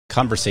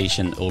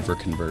conversation over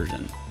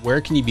conversion. Where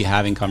can you be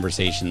having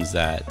conversations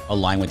that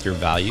align with your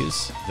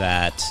values,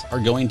 that are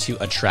going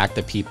to attract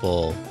the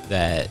people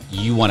that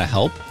you want to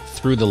help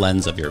through the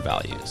lens of your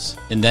values?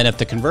 And then if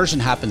the conversion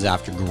happens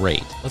after,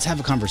 great. Let's have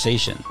a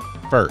conversation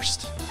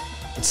first.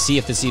 Let's see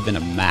if it's even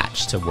a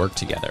match to work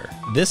together.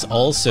 This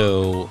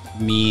also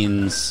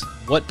means,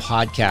 what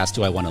podcast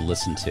do I want to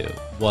listen to?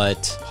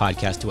 What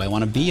podcast do I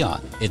want to be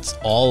on? It's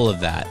all of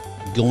that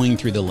going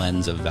through the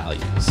lens of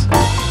values.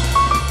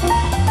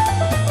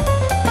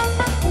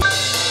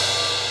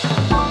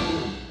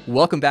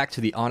 Welcome back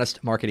to the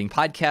Honest Marketing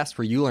Podcast,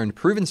 where you learn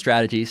proven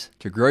strategies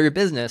to grow your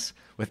business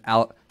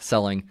without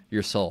selling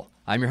your soul.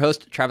 I'm your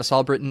host, Travis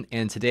Albritton,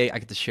 and today I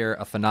get to share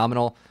a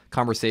phenomenal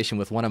conversation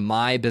with one of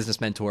my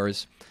business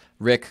mentors,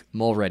 Rick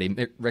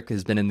Mulready. Rick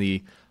has been in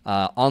the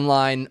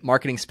online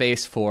marketing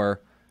space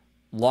for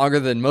longer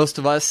than most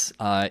of us.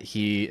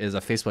 He is a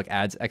Facebook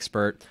ads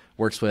expert,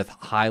 works with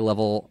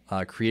high-level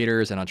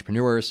creators and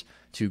entrepreneurs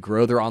to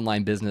grow their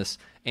online business.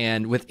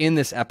 And within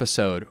this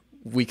episode,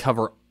 we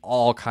cover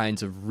all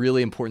kinds of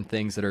really important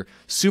things that are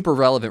super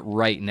relevant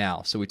right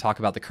now. So we talk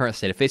about the current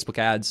state of Facebook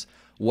ads,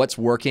 what's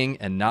working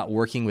and not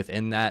working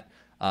within that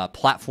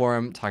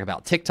platform. Talk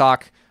about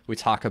TikTok. We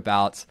talk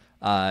about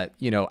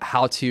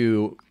how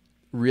to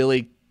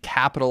really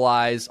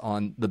capitalize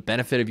on the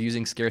benefit of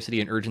using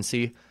scarcity and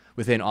urgency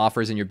within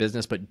offers in your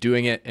business, but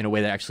doing it in a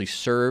way that actually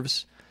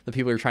serves the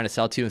people you're trying to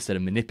sell to instead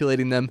of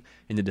manipulating them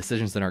into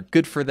decisions that aren't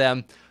good for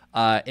them.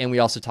 And we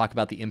also talk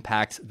about the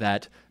impact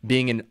that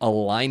being in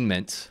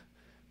alignment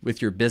with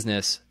your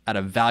business at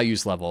a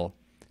values level,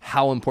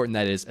 how important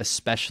that is,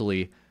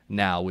 especially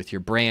now with your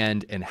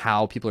brand and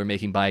how people are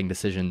making buying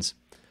decisions.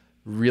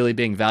 Really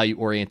being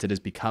value-oriented is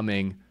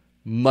becoming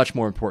much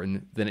more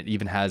important than it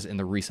even has in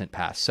the recent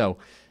past. So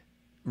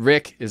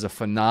Rick is a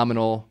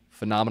phenomenal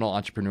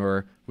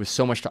entrepreneur with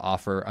so much to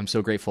offer. I'm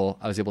so grateful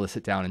I was able to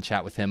sit down and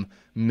chat with him.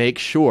 Make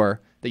sure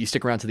that you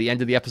stick around to the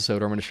end of the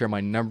episode, or I'm going to share my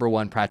number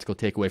one practical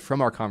takeaway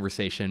from our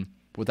conversation.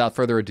 Without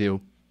further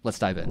ado, let's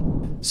dive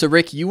in. So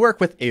Rick, you work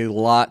with a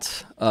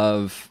lot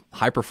of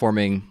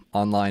high-performing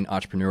online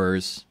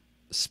entrepreneurs,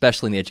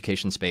 especially in the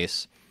education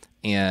space.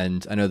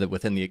 And I know that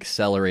within the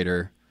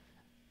Accelerator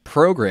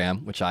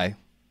program, which I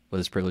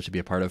was privileged to be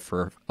a part of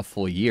for a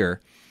full year,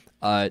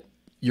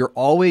 you're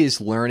always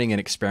learning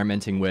and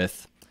experimenting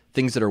with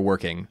things that are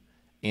working.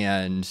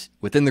 And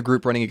within the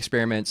group running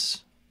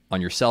experiments, on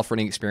yourself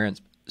running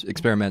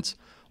experiments,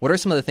 what are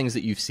some of the things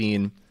that you've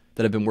seen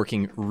that have been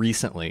working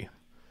recently?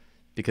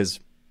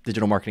 Because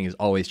digital marketing is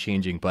always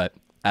changing, but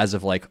as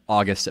of like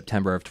August,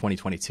 September of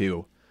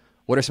 2022,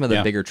 what are some of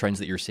the bigger trends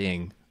that you're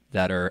seeing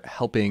that are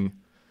helping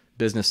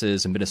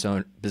businesses and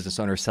business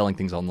owners selling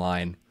things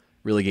online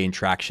really gain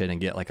traction and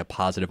get like a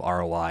positive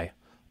ROI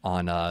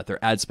on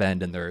their ad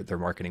spend and their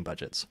marketing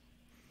budgets?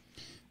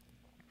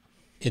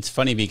 It's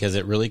funny because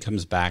it really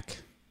comes back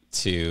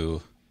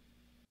to,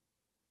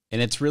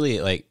 and it's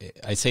really like,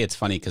 I say it's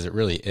funny because it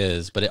really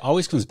is, but it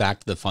always comes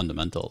back to the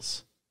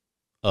fundamentals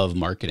of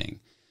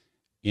marketing.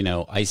 You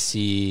know, I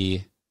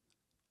see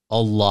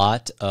a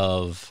lot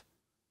of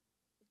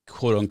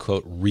quote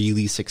unquote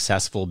really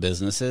successful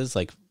businesses,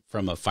 like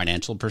from a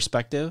financial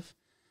perspective.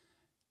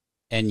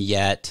 And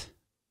yet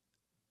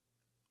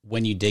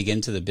when you dig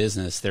into the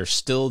business, they're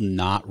still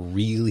not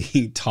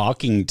really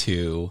talking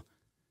to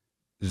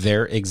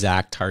their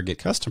exact target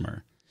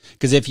customer.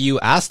 Because if you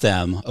ask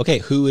them, okay,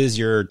 who is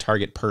your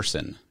target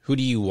person? Who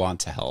do you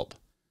want to help?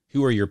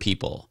 Who are your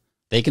people?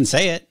 They can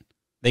say it,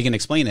 they can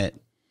explain it,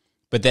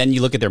 but then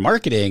you look at their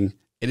marketing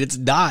and it's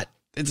not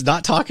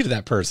talking to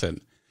that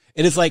person.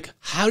 And it's like,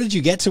 how did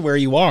you get to where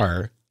you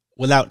are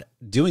without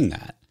doing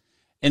that?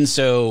 And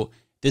so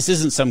this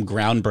isn't some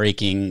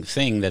groundbreaking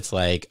thing that's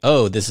like,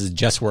 oh, this is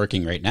just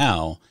working right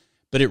now.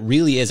 But it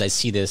really is. I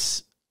see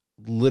this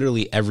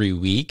literally every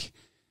week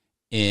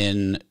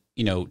in,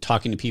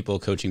 talking to people,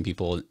 coaching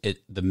people.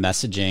 The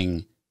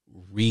messaging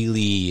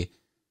really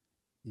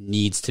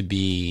needs to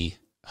be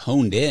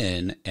honed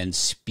in and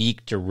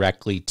speak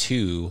directly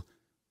to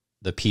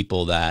the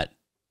people that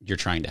you're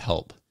trying to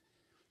help.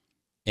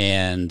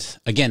 And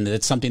again,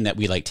 that's something that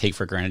we like take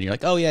for granted. You're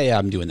like, oh yeah,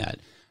 I'm doing that.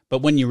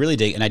 But when you really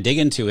dig, and I dig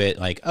into it,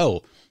 like,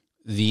 oh,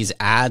 these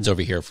ads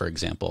over here, for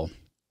example,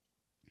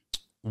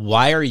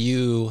 why are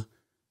you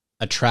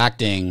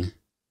attracting,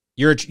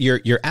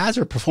 your ads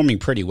are performing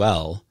pretty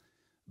well,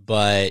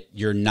 but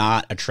you're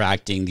not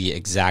attracting the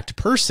exact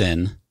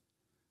person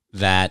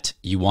that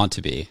you want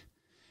to be.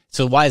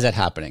 So why is that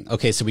happening?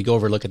 Okay, so we go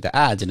over, look at the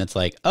ads, and it's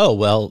like, oh,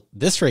 well,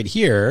 this right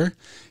here,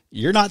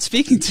 you're not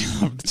speaking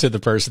to the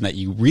person that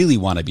you really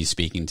want to be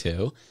speaking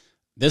to.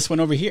 This one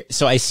over here.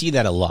 So I see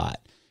that a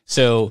lot.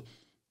 So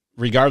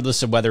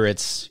regardless of whether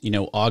it's,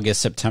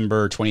 August,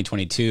 September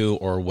 2022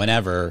 or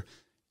whenever,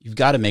 you've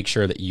got to make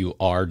sure that you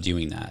are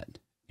doing that.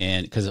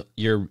 And because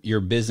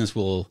your business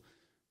will,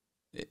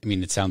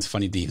 it sounds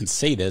funny to even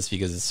say this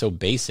because it's so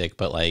basic,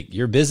 but like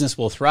your business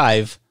will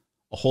thrive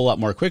a whole lot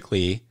more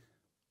quickly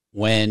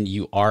when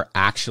you are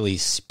actually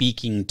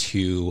speaking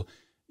to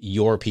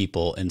your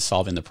people and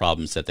solving the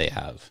problems that they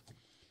have.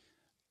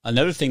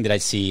 Another thing that I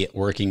see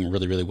working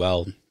really, really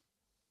well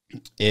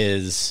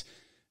is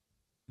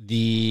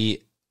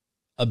the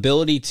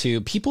ability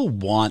to, people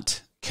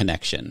want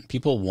connection.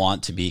 People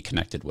want to be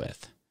connected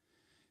with.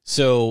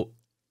 So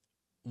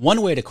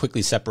one way to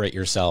quickly separate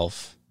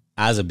yourself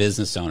as a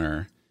business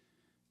owner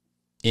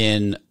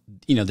in,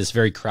 this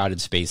very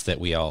crowded space that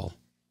we all,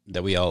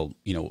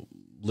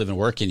 live and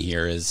work in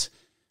here is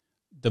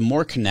the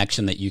more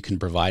connection that you can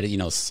provide,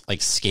 like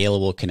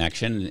scalable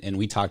connection. And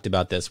we talked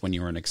about this when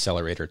you were an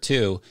accelerator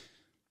too.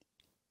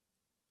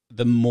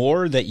 The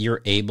more that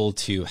you're able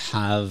to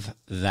have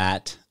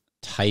that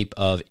type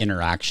of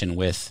interaction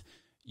with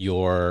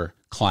your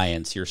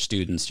clients, your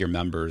students, your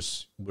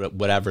members,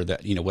 whatever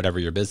that, whatever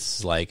your business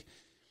is like,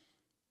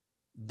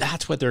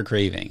 that's what they're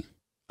craving.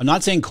 I'm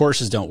not saying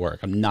courses don't work.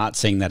 I'm not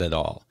saying that at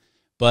all.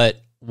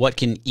 But what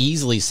can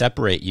easily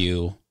separate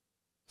you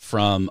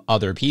from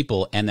other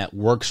people, and that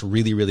works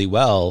really, really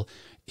well,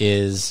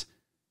 is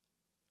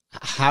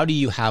how do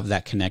you have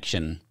that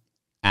connection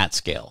at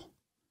scale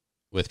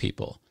with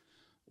people?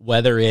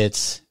 Whether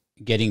it's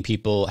having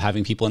people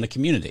in a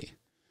community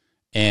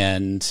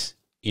and,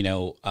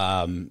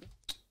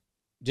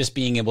 just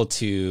being able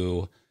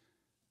to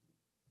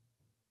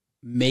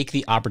make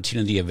the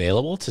opportunity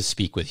available to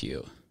speak with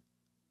you.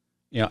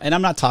 And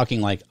I'm not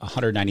talking like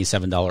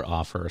 $197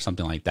 offer or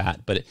something like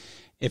that, but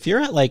if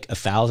you're at like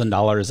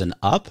 $1,000 and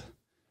up,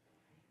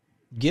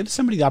 give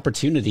somebody the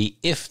opportunity,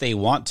 if they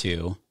want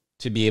to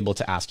be able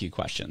to ask you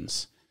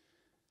questions.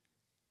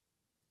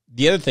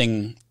 The other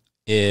thing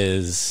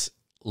is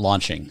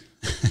launching.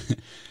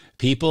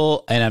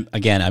 People, and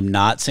I'm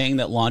not saying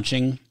that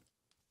launching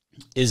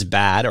is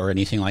bad or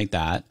anything like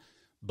that,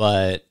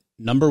 but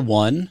number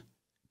one,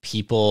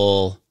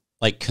 people,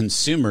 like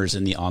consumers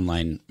in the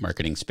online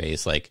marketing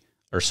space, like,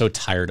 are so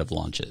tired of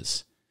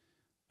launches.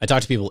 I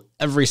talk to people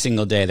every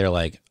single day. They're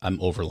like,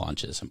 I'm over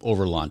launches. I'm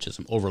over launches.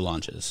 I'm over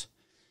launches.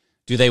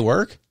 Do they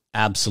work?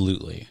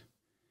 Absolutely.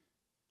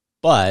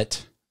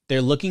 But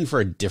they're looking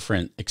for a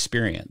different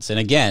experience. And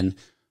again,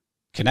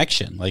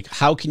 connection. Like,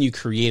 how can you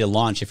create a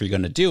launch if you're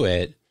going to do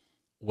it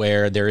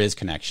where there is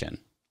connection?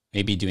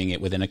 Maybe doing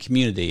it within a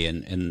community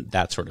and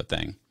that sort of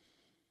thing.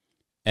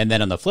 And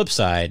then on the flip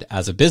side,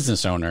 as a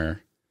business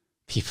owner,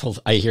 people,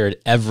 I hear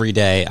it every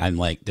day.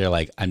 They're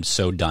like, I'm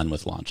so done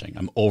with launching.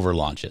 I'm over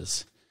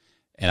launches.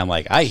 And I'm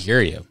like, I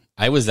hear you.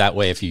 I was that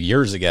way a few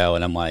years ago,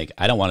 and I'm like,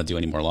 I don't want to do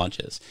any more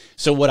launches.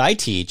 So what I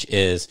teach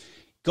is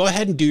go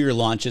ahead and do your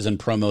launches and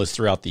promos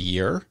throughout the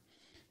year.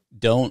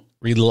 Don't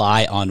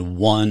rely on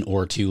 1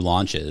 or 2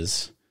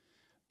 launches,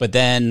 but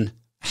then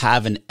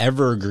have an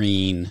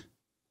evergreen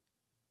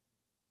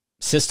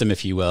system,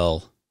 if you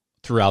will,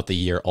 throughout the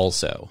year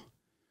also,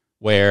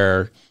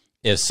 where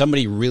if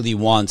somebody really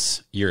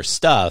wants your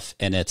stuff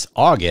and it's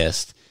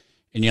August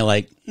and you're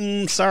like,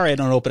 sorry, I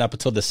don't open up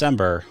until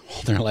December,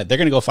 they're going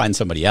to go find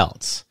somebody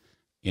else.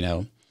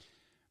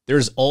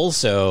 There's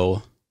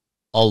also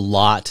a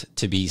lot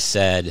to be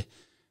said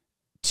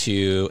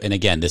to, and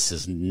again, this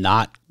is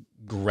not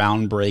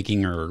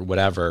groundbreaking or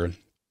whatever,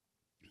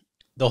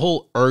 the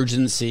whole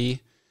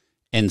urgency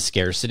and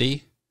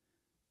scarcity,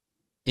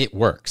 it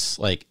works.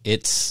 Like,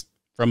 it's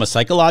from a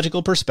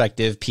psychological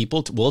perspective,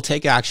 people will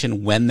take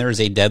action when there's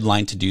a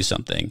deadline to do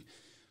something,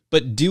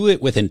 but do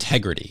it with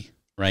integrity,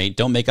 right?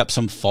 Don't make up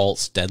some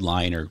false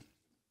deadline or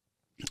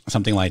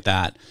something like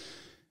that.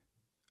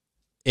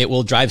 It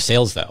will drive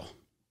sales though.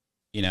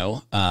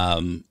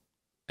 I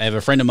have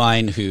a friend of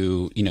mine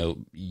who,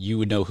 you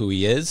would know who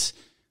he is,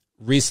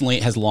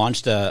 recently has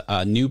launched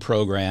a new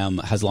program,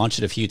 has launched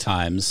it a few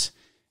times.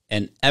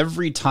 And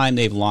every time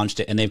they've launched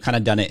it, and they've kind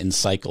of done it in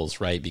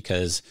cycles, right?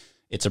 Because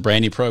it's a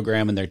brand new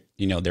program and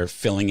they're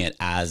filling it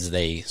as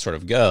they sort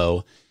of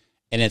go.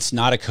 And it's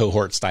not a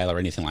cohort style or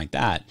anything like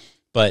that.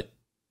 But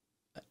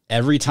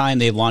every time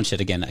they've launched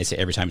it, again, I say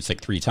every time, it's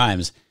like 3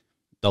 times,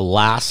 the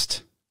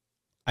last,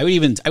 I would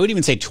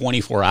even say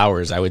 24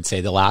 hours. I would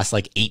say the last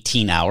like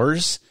 18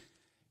 hours,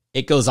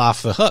 it goes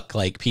off the hook.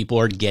 Like, people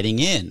are getting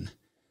in,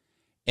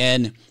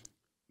 and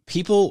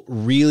people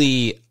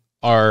really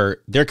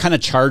they're kind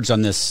of charged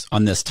on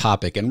this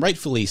topic, and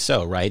rightfully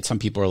so, right? Some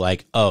people are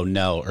like, oh,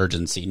 no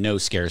urgency, no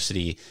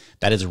scarcity.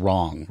 That is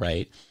wrong.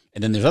 Right.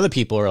 And then there's other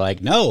people who are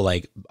like, no,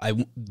 like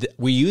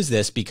we use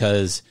this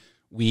because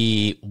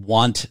we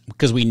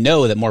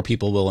know that more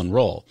people will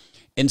enroll.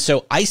 And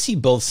so I see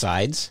both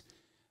sides.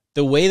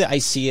 The way that I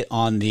see it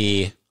on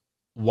the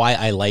why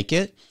I like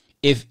it,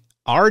 if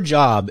our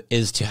job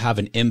is to have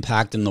an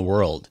impact in the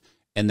world,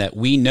 and that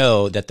we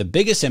know that the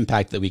biggest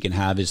impact that we can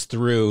have is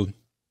through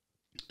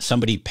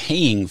somebody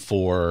paying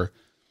for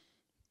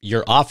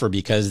your offer,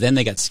 because then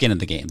they got skin in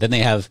the game. Then they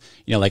have,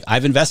 like,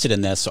 I've invested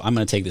in this, so I'm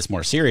going to take this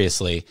more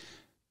seriously.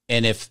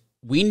 And if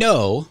we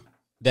know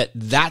that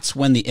that's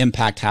when the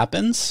impact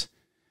happens,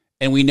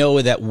 and we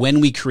know that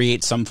when we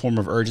create some form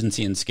of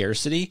urgency and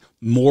scarcity,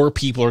 more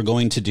people are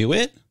going to do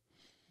it.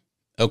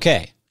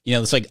 Okay.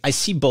 It's like, I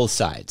see both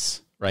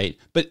sides, right?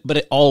 But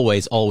it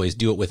always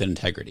do it with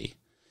integrity.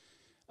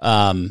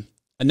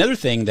 Another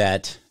thing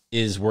that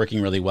is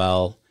working really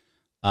well,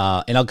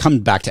 and I'll come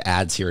back to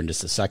ads here in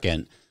just a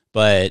second,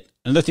 But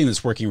another thing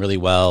that's working really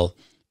well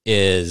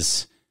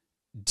is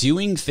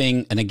doing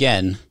and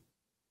again,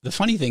 the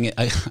funny thing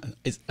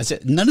is I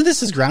said, none of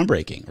this is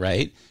groundbreaking,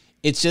 right?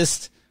 It's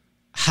just,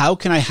 how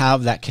can I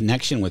have that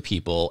connection with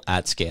people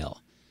at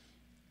scale?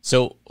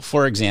 So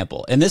for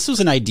example, and this was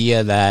an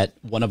idea that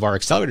one of our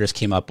accelerators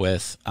came up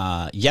with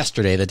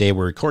yesterday, the day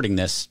we're recording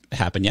this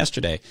happened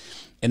yesterday.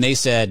 And they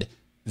said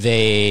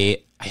I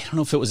don't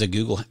know if it was are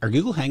Google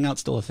Hangouts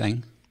still a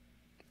thing?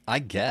 I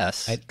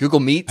guess. Google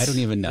Meets? I don't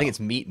even know. I think it's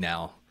Meet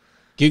now.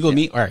 Google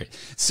Meet? All right.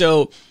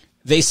 So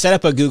they set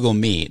up a Google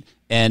Meet,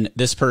 and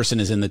this person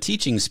is in the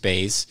teaching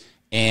space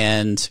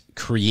and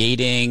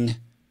creating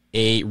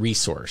a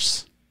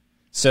resource.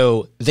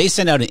 So they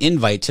send out an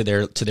invite to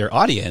their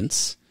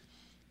audience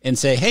and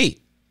say, hey,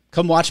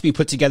 come watch me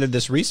put together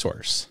this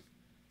resource.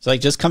 So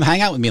like, just come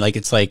hang out with me. Like,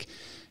 it's like,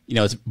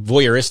 it's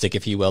voyeuristic,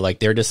 if you will. Like,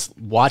 they're just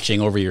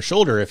watching over your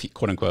shoulder, if you,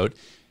 quote unquote,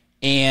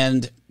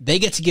 and they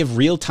get to give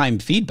real-time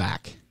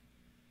feedback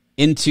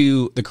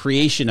into the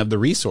creation of the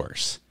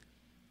resource.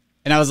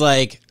 And I was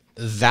like,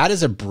 that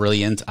is a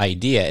brilliant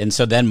idea. And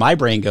so then my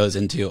brain goes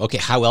into, okay,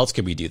 how else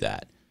could we do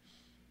that?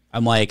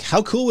 I'm like,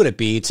 how cool would it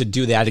be to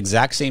do that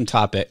exact same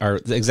topic or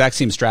the exact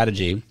same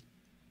strategy?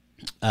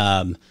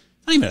 Not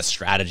even a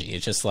strategy.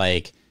 It's just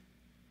like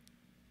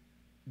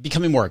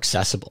becoming more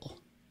accessible,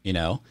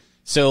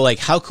 So like,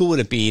 how cool would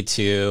it be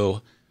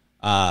to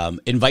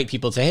invite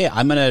people to, hey,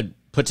 I'm going to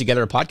put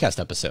together a podcast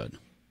episode. You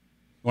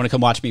want to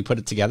come watch me put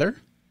it together?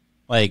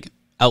 Like,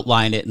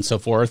 outline it and so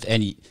forth.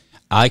 And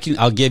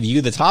I'll give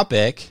you the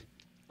topic.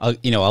 I'll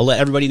let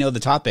everybody know the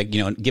topic,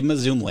 give them a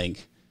Zoom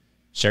link,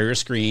 share your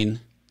screen,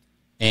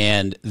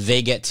 and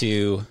they get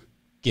to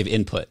give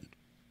input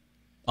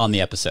on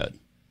the episode.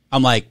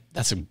 I'm like,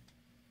 that's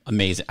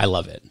amazing. I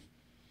love it.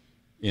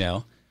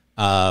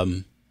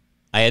 I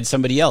had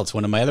somebody else,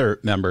 one of my other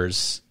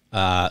members,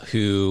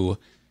 who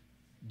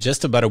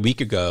just about a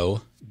week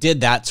ago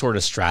did that sort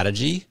of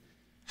strategy.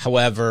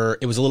 However,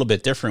 it was a little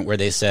bit different, where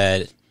they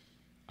said,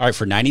 all right,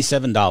 for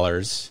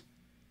 $97,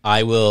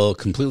 I will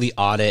completely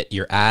audit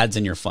your ads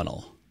and your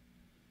funnel.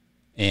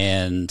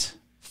 And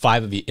I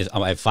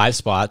have 5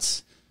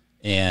 spots.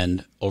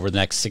 And over the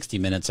next 60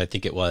 minutes, I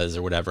think it was,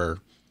 or whatever,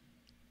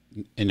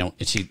 and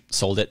she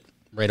sold it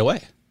right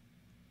away.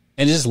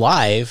 And it's just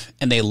live,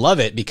 and they love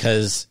it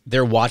because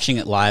they're watching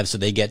it live, so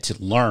they get to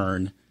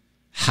learn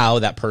how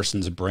that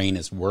person's brain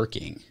is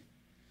working.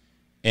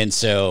 And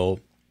so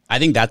I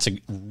think that's a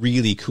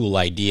really cool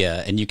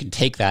idea, and you can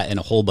take that in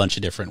a whole bunch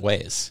of different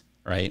ways,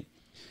 right?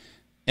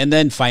 And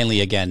then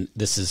finally, again,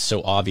 this is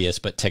so obvious,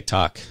 but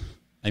TikTok,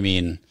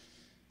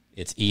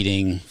 it's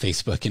eating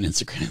Facebook and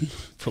Instagram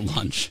for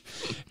lunch.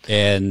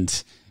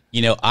 And,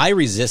 I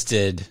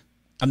resisted.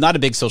 I'm not a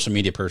big social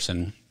media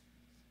person,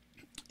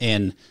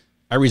 and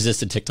I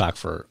resisted TikTok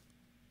for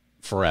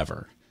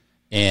forever.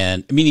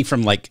 And meaning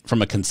from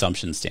a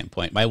consumption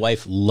standpoint, my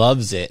wife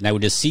loves it. And I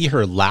would just see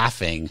her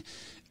laughing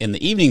in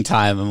the evening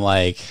time. I'm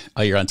like,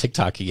 oh, you're on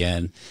TikTok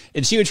again.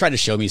 And she would try to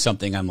show me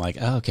something. I'm like,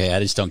 oh, okay, I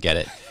just don't get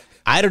it.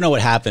 I don't know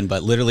what happened,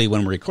 but literally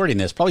when we're recording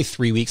this, probably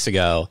 3 weeks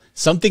ago,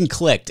 something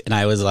clicked and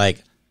I was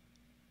like,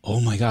 oh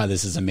my God,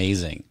 this is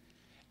amazing.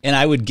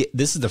 And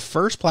this is the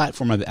first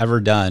platform I've ever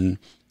done,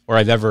 or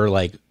I've ever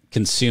like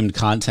consumed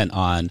content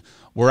on,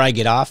 where I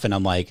get off and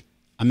I'm like,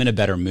 I'm in a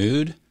better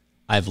mood.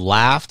 I've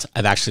laughed.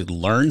 I've actually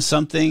learned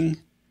something.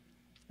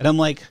 And I'm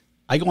like,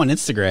 I go on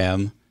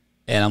Instagram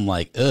and I'm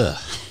like, ugh,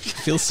 it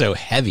feels so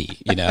heavy,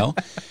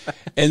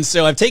 And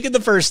so I've taken the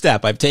first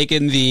step. I've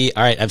taken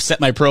all right, I've set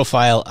my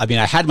profile. I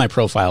had my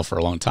profile for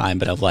a long time,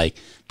 but I've like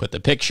put the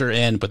picture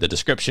in, put the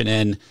description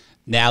in.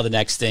 Now the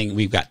next thing,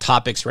 we've got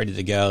topics ready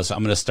to go. So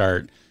I'm going to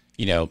start,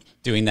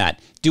 doing that.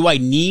 Do I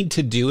need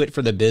to do it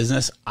for the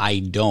business? I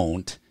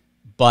don't.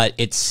 But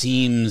it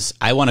seems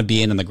I want to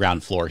be in on the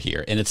ground floor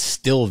here, and it's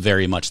still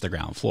very much the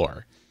ground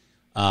floor.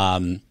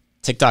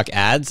 TikTok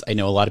ads, I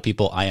know a lot of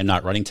people. I am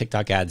not running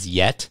TikTok ads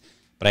yet,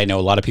 but I know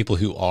a lot of people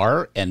who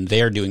are, and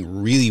they are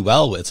doing really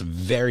well. It's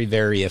very,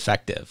 very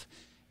effective.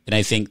 And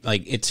I think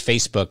like it's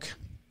Facebook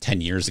 10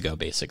 years ago,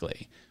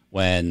 basically,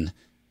 when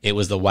it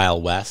was the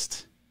Wild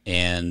West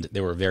and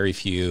there were very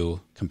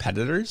few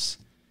competitors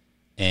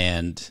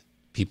and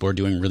people are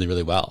doing really,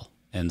 really well.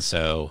 And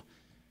so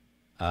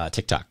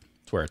TikTok,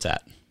 where it's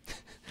at.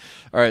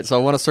 All right, so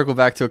I want to circle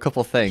back to a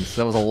couple things.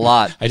 That was a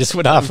lot. I just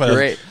went off.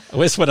 Great. I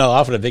just went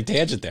off on a big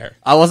tangent there.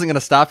 I wasn't going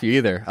to stop you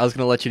either. I was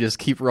going to let you just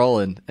keep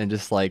rolling and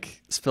just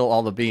like spill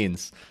all the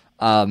beans.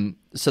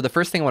 So the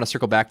first thing I want to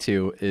circle back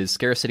to is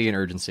scarcity and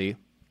urgency,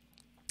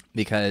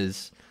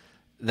 because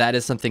that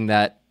is something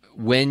that,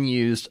 when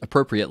used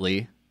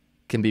appropriately,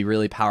 can be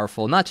really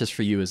powerful, not just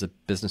for you as a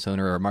business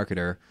owner or a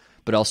marketer,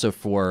 but also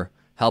for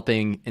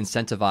helping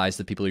incentivize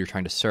the people you're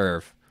trying to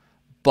serve.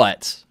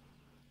 But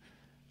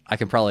I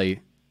can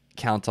probably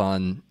count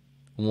on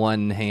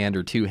one hand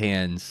or two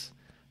hands,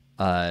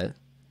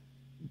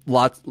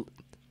 lots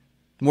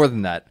more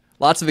than that.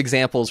 Lots of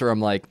examples where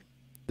I'm like,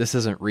 this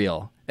isn't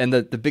real. And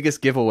the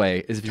biggest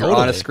giveaway is if you're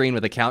on a screen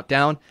with a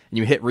countdown and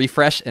you hit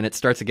refresh and it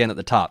starts again at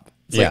the top.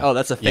 It's like, oh,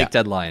 that's a fake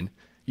deadline.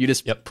 You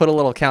just put a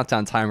little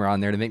countdown timer on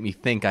there to make me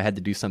think I had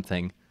to do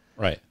something.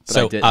 Right.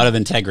 So out of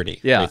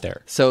integrity, right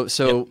there.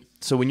 So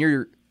when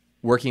you're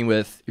working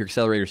with your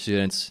accelerator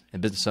students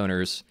and business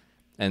owners,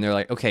 and they're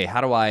like, okay,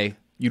 how do I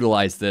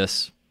utilize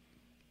this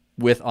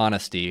with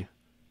honesty,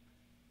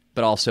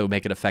 but also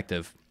make it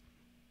effective?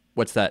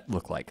 What's that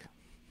look like?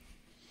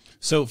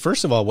 So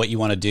first of all, what you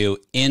want to do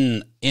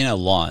in a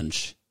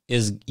launch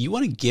is you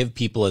want to give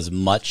people as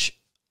much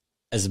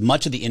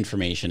of the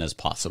information as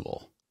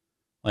possible.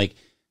 Like,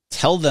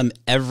 tell them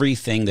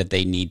everything that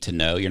they need to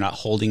know. You're not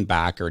holding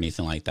back or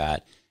anything like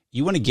that.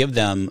 You want to give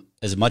them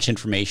as much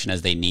information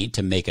as they need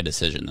to make a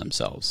decision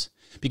themselves.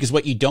 Because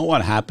what you don't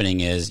want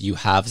happening is you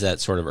have that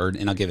sort of,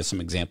 and I'll give you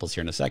some examples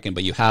here in a second,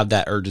 but you have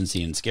that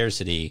urgency and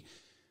scarcity,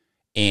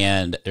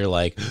 and they're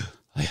like,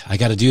 I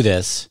got to do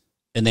this.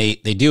 And they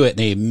do it and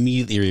they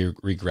immediately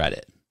regret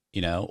it,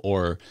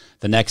 or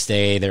the next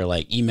day they're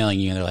like emailing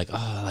you and they're like,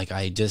 oh, like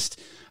I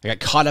got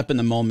caught up in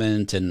the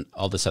moment and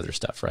all this other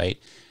stuff. Right.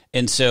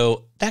 And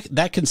so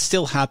that can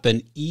still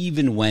happen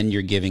even when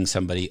you're giving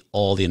somebody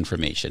all the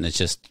information.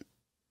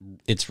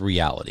 It's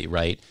reality,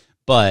 right?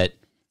 But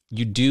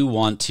you do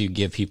want to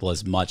give people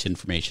as much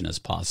information as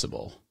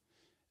possible.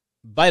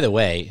 By the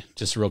way,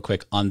 just real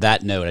quick on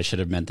that note, I should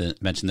have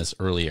mentioned this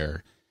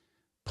earlier.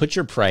 Put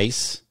your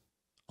price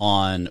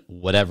on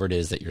whatever it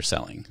is that you're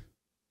selling.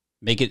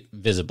 Make it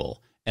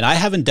visible. And I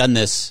haven't done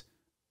this.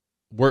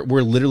 We're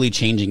literally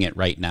changing it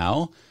right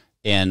now.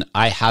 And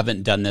I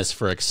haven't done this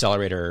for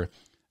Accelerator.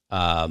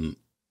 I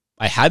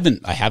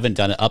haven't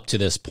done it up to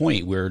this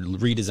point. We're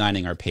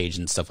redesigning our page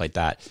and stuff like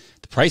that.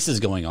 The price is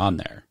going on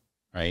there,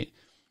 right?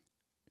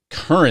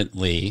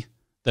 Currently,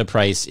 the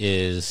price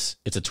it's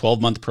a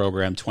 12-month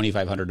program,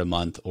 $2,500 a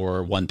month,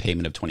 or one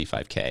payment of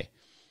 $25K.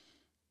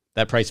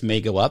 That price may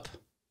go up.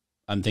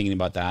 I'm thinking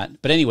about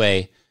that. But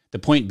anyway, the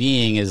point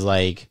being is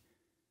like,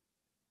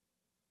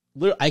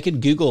 I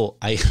could Google,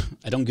 I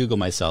don't Google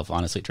myself,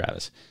 honestly,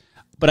 Travis.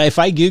 But if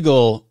I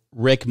Google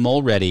Rick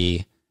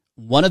Mulready,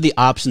 one of the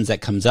options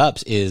that comes up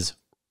is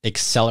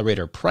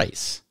accelerator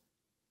price.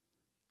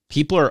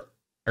 People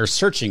are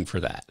searching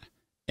for that.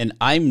 And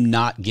I'm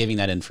not giving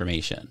that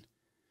information.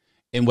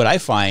 And what I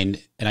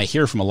find, and I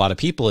hear from a lot of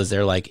people, is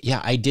they're like,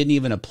 yeah, I didn't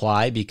even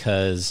apply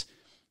because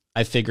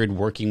I figured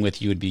working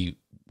with you would be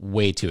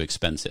way too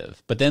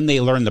expensive. But then they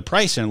learn the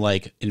price and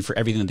and for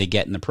everything that they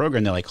get in the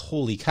program, they're like,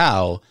 holy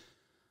cow,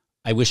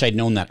 I wish I'd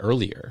known that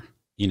earlier,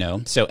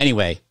 So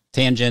anyway,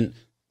 tangent,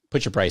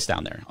 put your price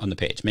down there on the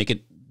page.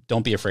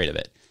 Don't be afraid of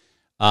it.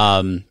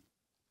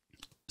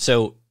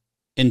 So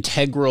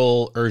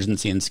integral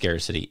urgency and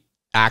scarcity.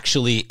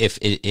 Actually, if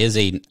it is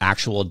an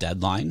actual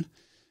deadline,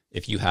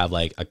 if you have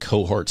like a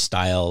cohort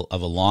style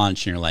of a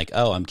launch and you're like,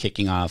 oh, I'm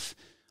kicking off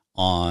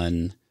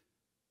on,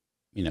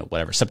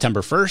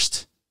 September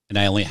 1st, and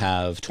I only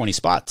have 20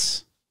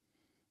 spots,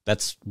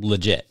 that's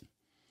legit.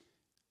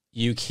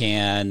 You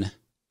can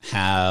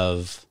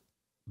have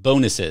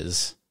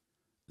bonuses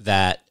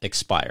that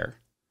expire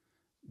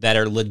that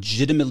are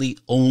legitimately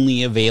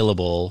only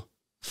available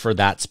for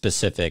that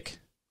specific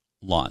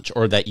launch,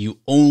 or that you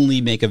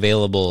only make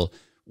available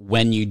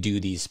when you do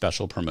these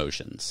special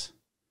promotions.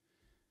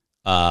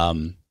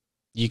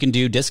 You can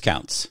do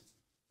discounts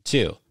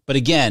too. But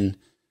again,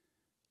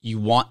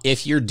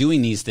 if you're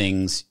doing these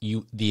things,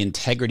 the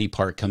integrity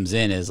part comes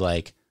in as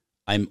like,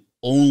 I'm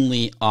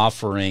only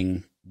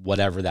offering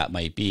whatever that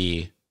might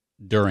be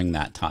during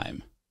that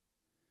time.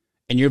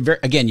 And you're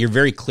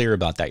very clear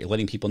about that. You're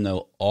letting people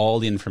know all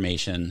the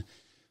information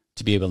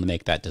to be able to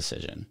make that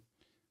decision.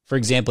 For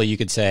example, you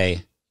could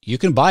say, you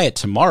can buy it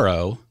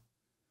tomorrow,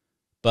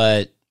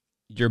 but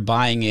you're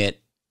buying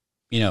it,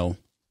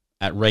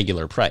 at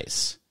regular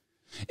price.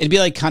 It'd be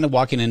like kind of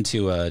walking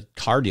into a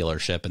car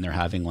dealership and they're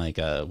having like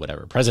a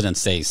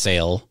President's Day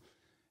sale,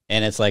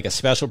 and it's like a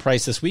special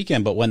price this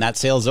weekend, but when that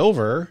sale's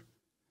over,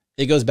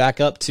 it goes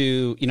back up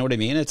to, you know what I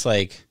mean? It's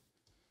like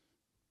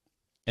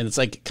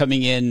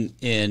coming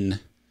in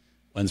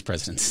when's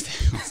President's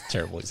Day? That's a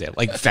terrible example.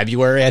 Like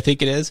February, I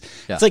think it is.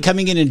 Yeah. It's like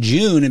coming in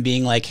June and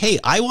being like, hey,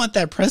 I want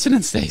that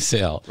President's Day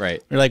sale.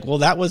 Right. You're like, well,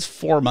 that was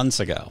 4 months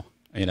ago,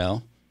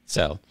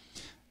 So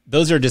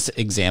those are just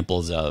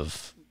examples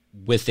of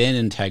within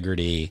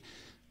integrity.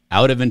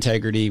 Out of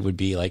integrity would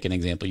be like an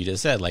example you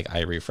just said, like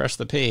I refresh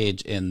the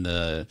page and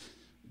the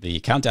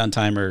countdown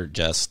timer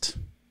just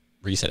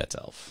reset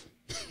itself.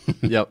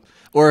 Yep.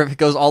 Or if it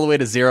goes all the way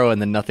to 0 and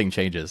then nothing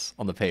changes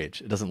on the page,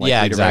 it doesn't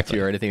redirect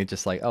you or anything. It's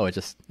just like, oh, it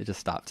just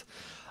stopped.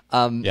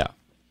 Yeah.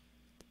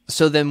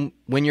 So then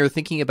when you're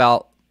thinking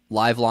about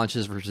live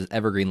launches versus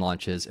evergreen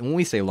launches, and when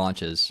we say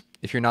launches,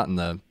 if you're not in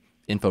the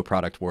info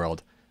product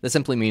world, that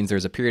simply means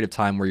there's a period of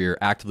time where you're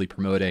actively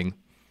promoting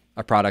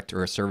a product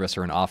or a service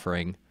or an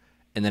offering,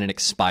 and then it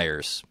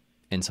expires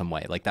in some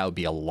way. Like that would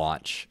be a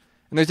launch.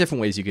 And there's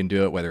different ways you can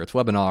do it, whether it's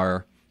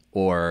webinar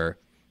or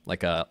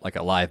like a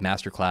live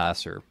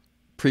masterclass, or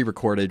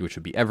pre-recorded, which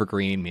would be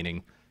evergreen,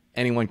 meaning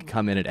anyone can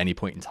come in at any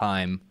point in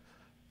time.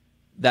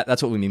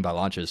 That's what we mean by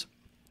launches.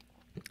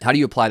 How do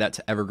you apply that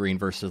to evergreen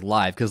versus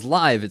live? Because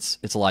live, it's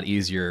a lot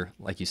easier,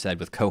 like you said,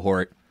 with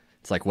cohort.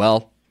 It's like,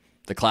 well,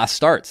 the class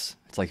starts.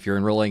 It's like if you're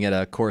enrolling at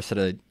a course at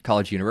a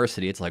college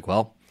university, it's like,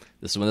 well,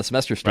 this is when the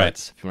semester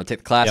starts. Right. If you want to take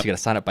the class, you got to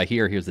sign up by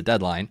here. Here's the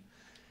deadline.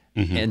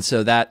 And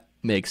so that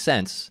makes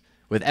sense.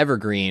 With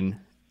Evergreen,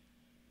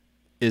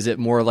 is it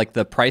more like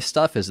the price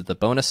stuff? Is it the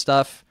bonus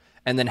stuff?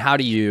 And then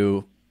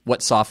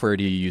what software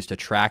do you use to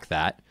track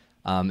that?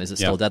 Is it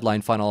still a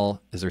deadline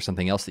funnel? Is there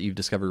something else that you've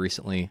discovered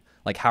recently?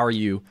 Like, how are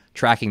you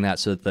tracking that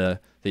so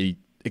that the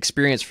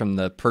experience from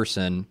the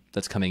person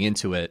that's coming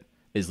into it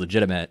is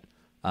legitimate,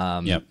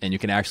 and you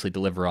can actually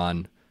deliver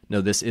on,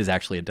 no, this is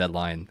actually a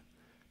deadline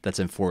that's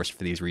enforced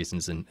for these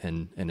reasons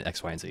and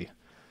X, Y, and Z?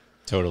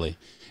 Totally.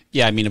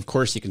 Yeah, I mean, of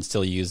course, you can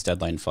still use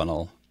deadline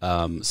funnel.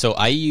 So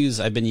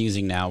I've been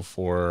using now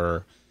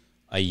for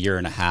a year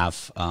and a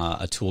half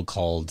a tool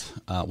called,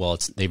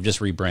 they've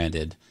just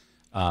rebranded.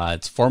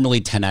 It's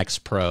formerly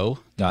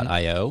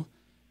 10xpro.io,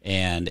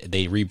 and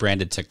they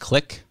rebranded to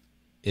Click.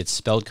 It's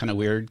spelled kind of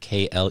weird,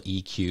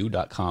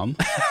 KLEQ.com.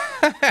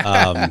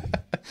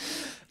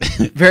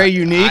 Very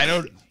unique. I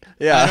don't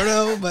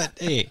know, but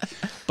hey,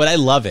 but I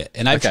love it.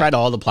 And I've tried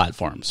all the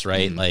platforms,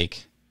 right?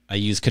 Like, I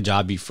used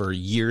Kajabi for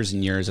years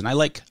and years, and I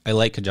like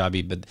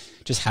Kajabi, but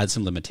just had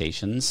some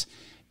limitations.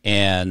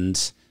 And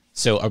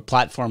so a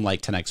platform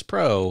like 10x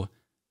Pro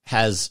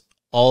has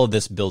all of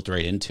this built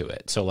right into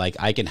it. So like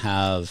I can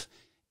have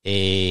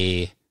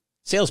a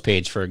sales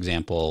page, for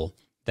example,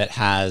 that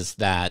has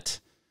that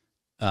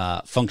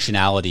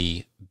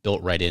functionality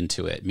built right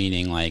into it,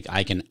 meaning like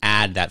I can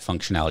add that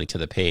functionality to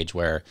the page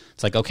where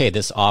it's like, okay,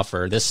 this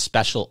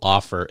special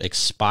offer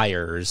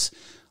expires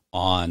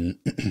on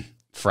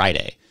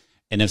Friday.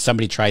 And if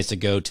somebody tries to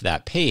go to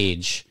that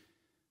page,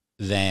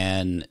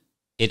 then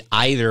it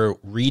either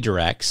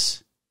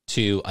redirects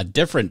to a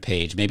different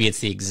page. Maybe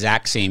it's the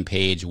exact same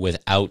page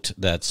without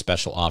that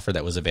special offer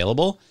that was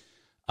available.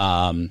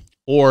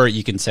 Or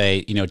you can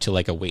say, to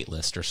like a wait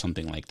list or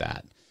something like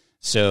that.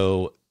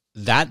 So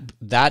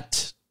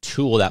that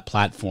tool, that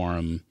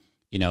platform,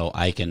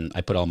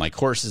 I put all my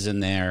courses in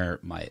there,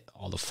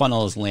 all the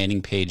funnels,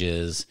 landing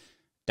pages,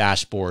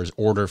 dashboards,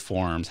 order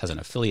forms, has an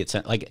affiliate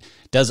center, like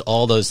does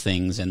all those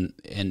things. And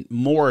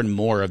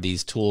more of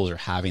these tools are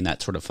having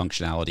that sort of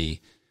functionality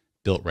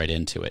built right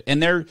into it.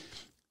 And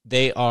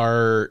they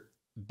are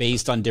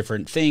based on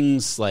different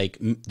things, like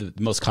the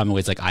most common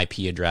ways, like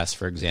IP address,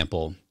 for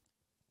example.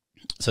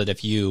 So that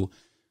if you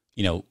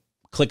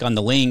click on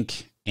the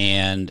link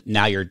and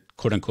now your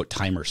quote unquote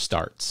timer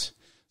starts.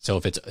 So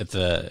if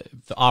the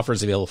offer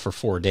is available for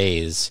 4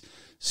 days,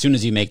 as soon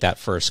as you make that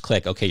first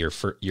click, okay, your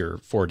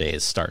 4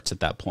 days starts at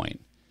that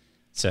point.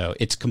 So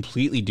it's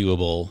completely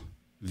doable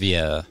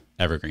via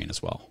Evergreen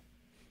as well.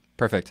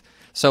 Perfect.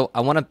 So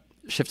I want to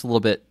shift a little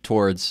bit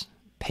towards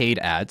paid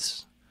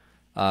ads,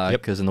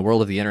 because in the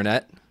world of the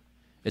internet,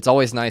 it's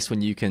always nice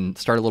when you can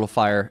start a little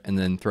fire and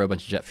then throw a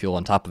bunch of jet fuel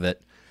on top of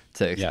it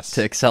to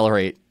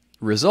accelerate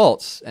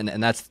results. And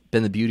that's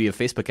been the beauty of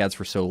Facebook ads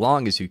for so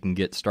long, is you can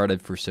get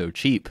started for so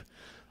cheap.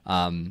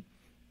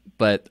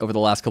 But over the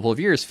last couple of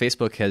years,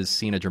 Facebook has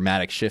seen a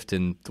dramatic shift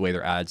in the way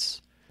their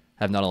ads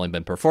have not only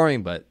been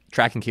performing, but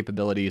tracking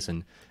capabilities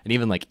and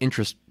even like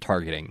interest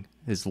targeting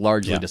has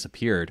largely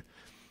disappeared.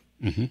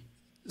 Mm-hmm.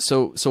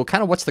 So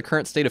kind of what's the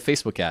current state of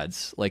Facebook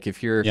ads? Like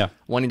if you're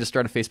wanting to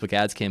start a Facebook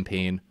ads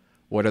campaign,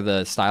 what are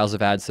the styles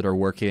of ads that are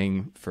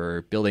working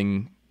for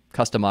building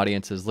custom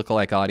audiences,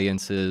 lookalike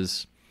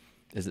audiences?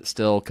 Is it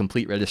still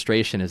complete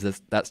registration?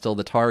 Is that still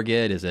the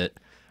target? Is it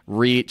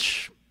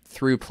reach,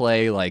 through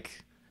play? Like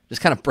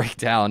just kind of break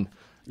down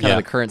kind of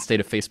the current state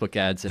of Facebook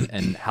ads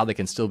and how they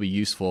can still be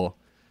useful.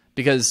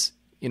 Because,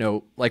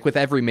 like with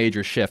every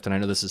major shift, and I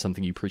know this is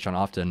something you preach on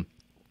often,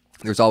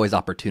 there's always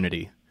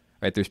opportunity,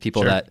 right? There's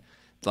people that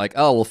like,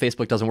 oh, well,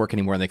 Facebook doesn't work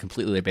anymore, and they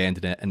completely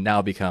abandon it. And now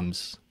it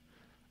becomes,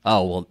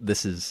 oh, well,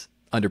 this is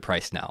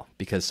underpriced now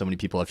because so many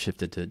people have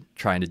shifted to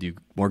trying to do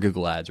more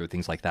Google ads or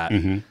things like that.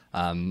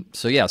 Mm-hmm.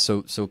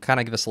 So kind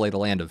of give us a lay of the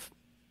land of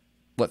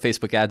what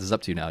Facebook ads is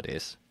up to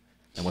nowadays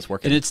and what's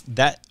working. And it's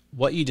that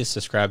what you just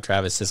described,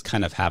 Travis, has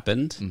kind of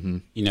happened.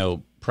 Mm-hmm.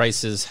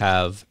 Prices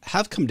have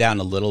come down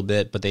a little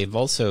bit, but they've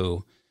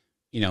also,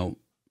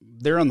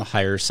 they're on the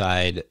higher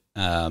side.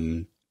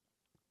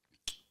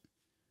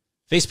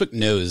 Facebook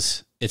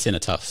knows it's in a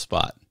tough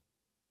spot.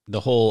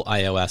 The whole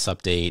iOS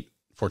update,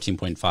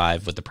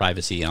 14.5 with the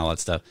privacy and all that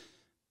stuff,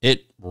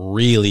 it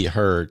really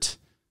hurt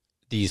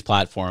these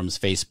platforms,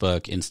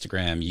 Facebook,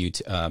 Instagram,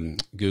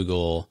 YouTube,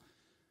 Google,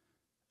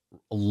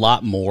 a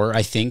lot more,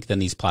 I think, than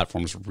these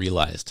platforms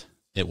realized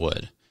it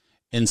would.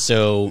 And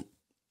so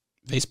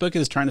Facebook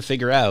is trying to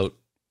figure out,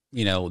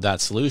 that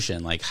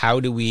solution. Like,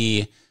 how do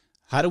we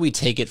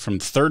take it from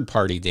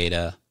third-party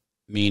data,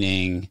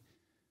 meaning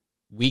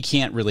we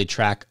can't really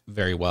track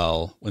very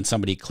well when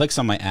somebody clicks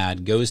on my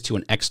ad, goes to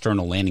an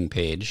external landing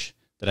page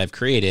that I've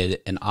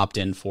created and opt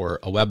in for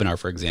a webinar,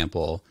 for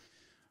example.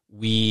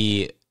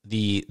 The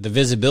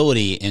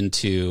visibility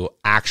into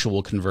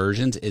actual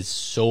conversions is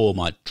so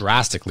much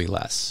drastically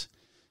less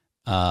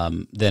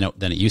than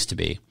it used to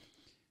be.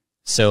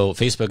 So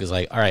Facebook is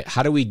like, all right,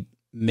 how do we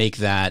make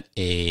that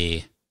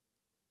a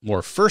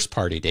more first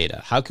party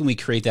data? How can we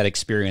create that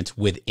experience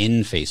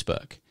within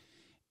Facebook?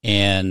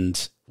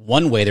 And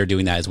one way they're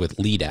doing that is with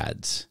lead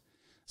ads.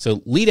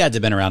 So lead ads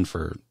have been around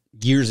for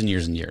years and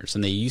years and years,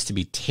 and they used to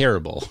be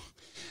terrible.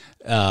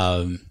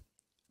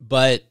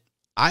 But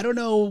I don't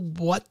know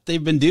what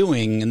they've been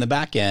doing in the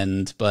back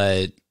end,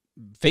 but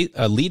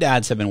lead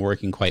ads have been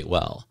working quite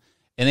well,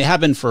 and they have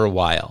been for a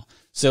while.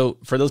 So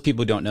for those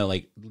people who don't know,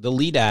 like the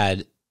lead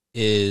ad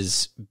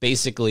is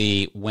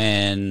basically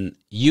when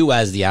you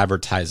as the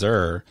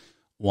advertiser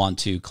want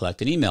to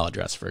collect an email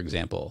address, for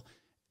example.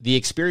 The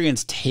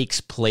experience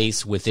takes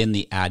place within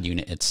the ad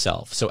unit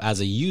itself. So as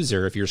a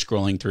user, if you're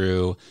scrolling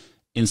through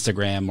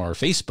Instagram or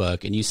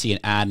Facebook and you see an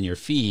ad in your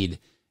feed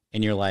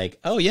and you're like,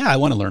 oh yeah, I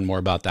want to learn more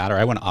about that, or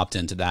I want to opt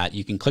into that,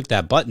 you can click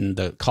that button,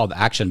 the call to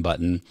action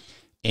button,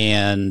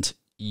 and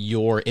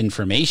your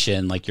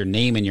information, like your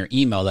name and your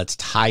email that's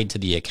tied to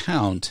the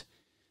account,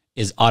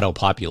 is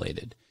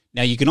auto-populated.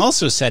 Now you can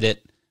also set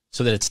it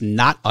so that it's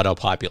not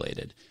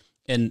auto-populated.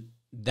 And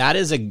that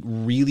is a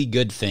really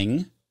good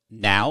thing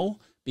now,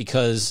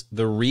 because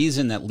the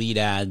reason that lead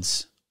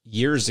ads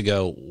years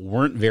ago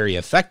weren't very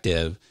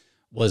effective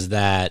was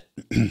that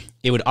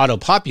it would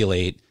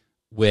auto-populate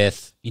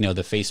with,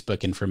 the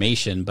Facebook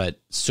information, but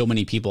so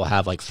many people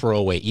have like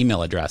throwaway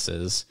email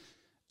addresses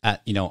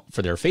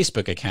for their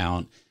Facebook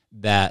account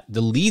that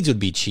the leads would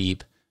be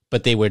cheap,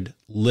 but they would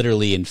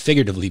literally and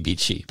figuratively be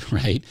cheap,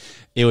 right?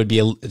 It would be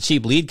a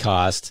cheap lead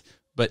cost,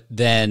 but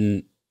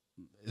then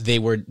they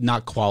were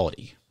not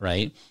quality,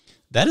 right?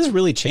 That has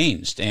really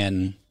changed.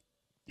 And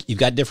you've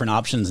got different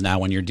options now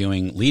when you're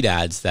doing lead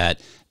ads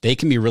that they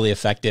can be really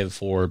effective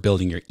for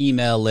building your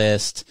email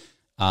list,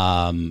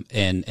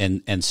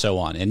 and so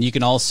on. And you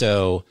can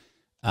also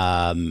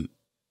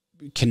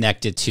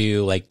connect it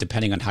to, like,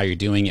 depending on how you're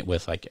doing it,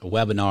 with like a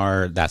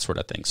webinar, that sort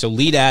of thing. So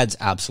lead ads,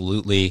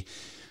 absolutely.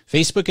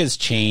 Facebook has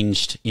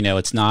changed.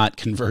 It's not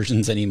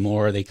conversions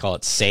anymore. They call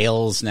it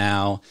sales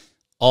now.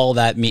 All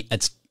that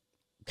it's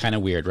kind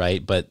of weird,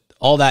 right? But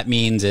all that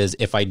means is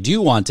if I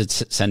do want to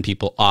send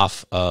people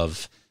off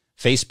of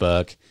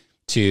Facebook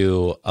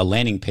to a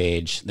landing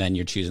page, then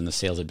you're choosing the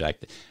sales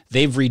objective.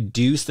 They've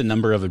reduced the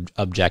number of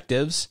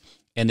objectives,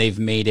 and they've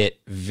made it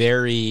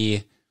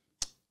very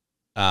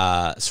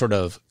sort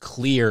of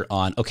clear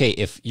on, okay,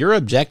 if your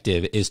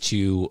objective is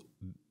to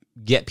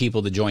get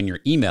people to join your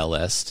email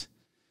list,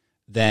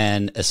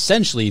 then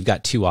essentially you've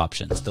got two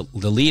options: the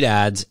lead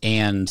ads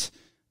and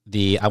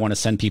the I want to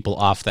send people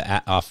off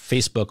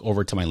Facebook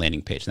over to my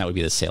landing page. And that would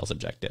be the sales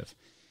objective.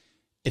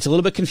 It's a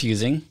little bit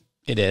confusing.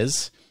 It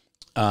is.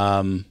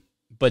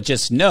 But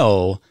just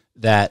know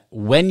that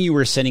when you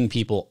were sending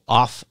people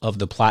off of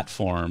the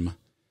platform,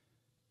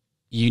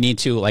 you need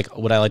to, like,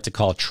 what I like to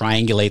call,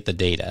 triangulate the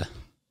data.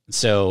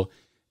 So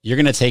you're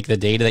going to take the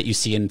data that you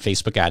see in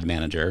Facebook Ad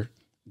Manager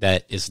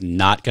that is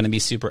not going to be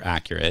super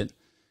accurate.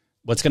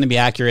 What's going to be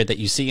accurate that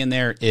you see in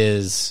there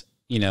is,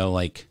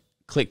 like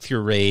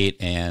click-through rate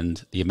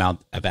and the amount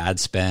of ad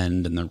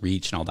spend and the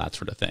reach and all that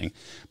sort of thing.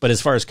 But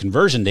as far as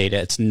conversion data,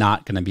 it's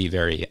not going to be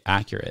very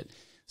accurate.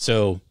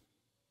 So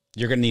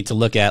you're going to need to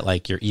look at,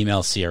 like, your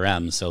email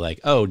CRM. So, like,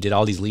 oh, did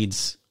all these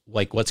leads,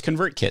 like, what's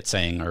ConvertKit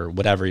saying, or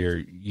whatever you're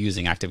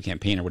using,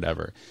 ActiveCampaign or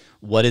whatever?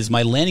 What is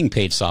my landing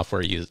page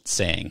software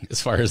saying as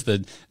far as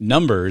the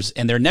numbers?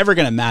 And they're never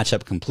going to match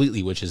up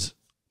completely, which is,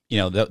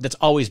 that's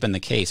always been the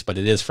case, but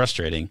it is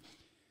frustrating.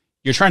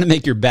 You're trying to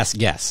make your best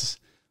guess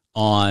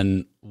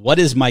on what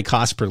is my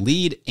cost per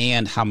lead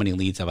and how many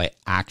leads have I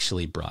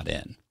actually brought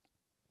in.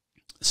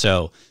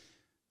 So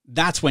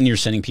that's when you're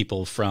sending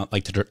people from,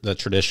 like, the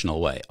traditional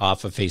way,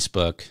 off of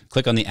Facebook,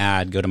 click on the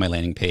ad, go to my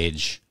landing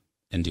page,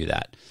 and do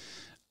that.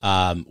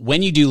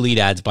 When you do lead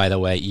ads, by the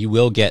way, you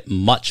will get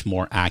much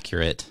more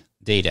accurate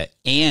data.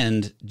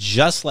 And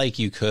just like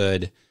you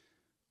could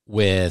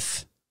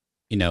with,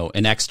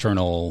 an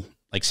external,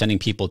 like sending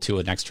people to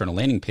an external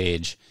landing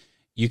page,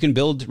 you can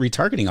build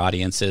retargeting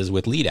audiences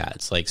with lead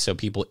ads. Like, so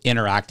people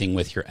interacting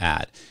with your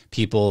ad,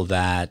 people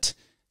that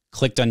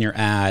clicked on your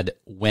ad,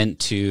 went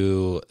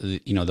to,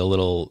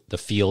 the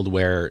field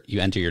where you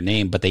enter your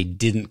name, but they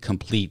didn't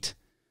complete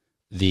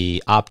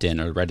the opt-in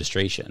or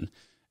registration.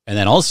 And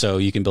then also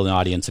you can build an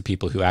audience of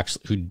people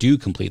who do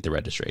complete the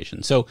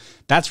registration. So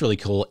that's really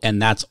cool.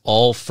 And that's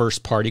all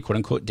first party, quote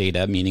unquote,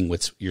 data, meaning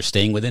you're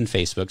staying within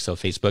Facebook. So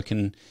Facebook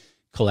can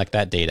collect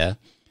that data.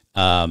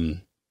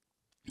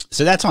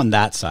 So that's on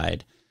that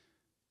side.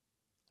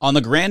 On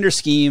the grander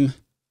scheme,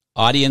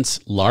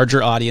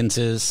 larger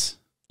audiences,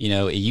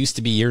 it used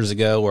to be years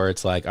ago where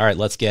it's like, all right,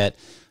 let's get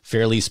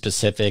fairly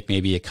specific,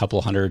 maybe a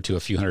couple hundred to a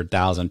few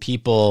 100,000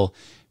 people.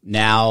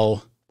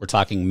 Now we're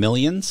talking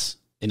millions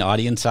in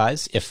audience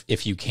size,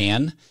 if you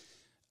can.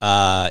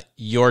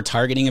 Your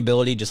targeting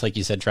ability, just like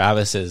you said,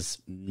 Travis, is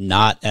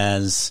not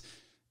as,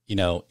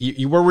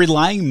 we're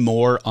relying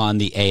more on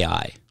the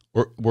AI.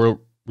 We're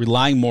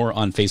relying more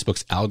on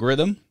Facebook's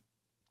algorithm.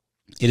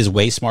 It is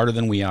way smarter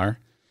than we are,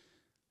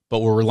 but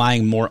we're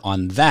relying more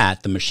on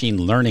that, the machine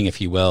learning, if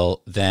you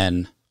will,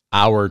 than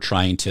our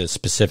trying to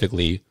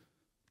specifically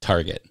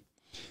target.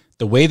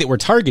 The way that we're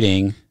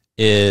targeting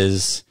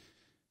is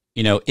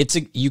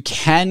you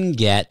can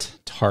get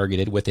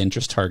targeted with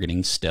interest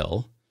targeting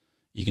still.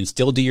 You can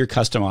still do your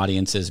custom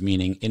audiences,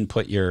 meaning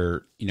input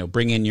your,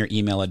 bring in your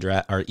email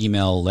address or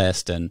email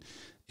list, and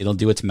it'll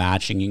do its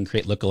matching. You can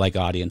create lookalike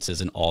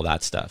audiences and all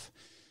that stuff.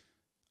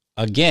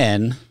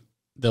 Again,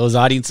 those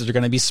audiences are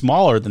going to be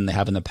smaller than they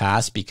have in the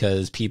past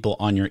because people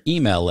on your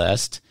email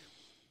list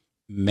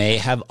may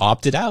have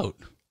opted out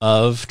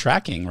of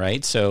tracking,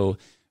 right? So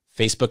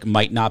Facebook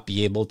might not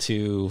be able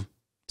to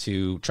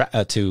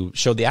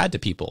show the ad to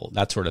people,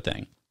 that sort of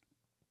thing.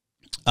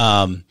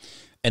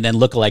 And then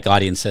lookalike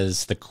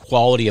audiences, the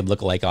quality of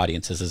lookalike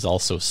audiences has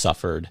also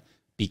suffered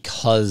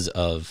because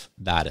of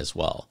that as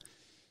well.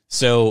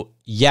 So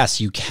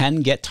yes, you can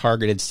get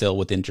targeted still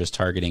with interest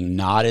targeting,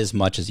 not as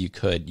much as you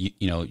could,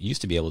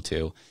 used to be able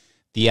to.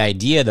 The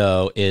idea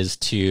though is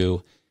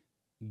to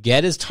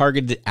get as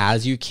targeted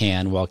as you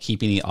can while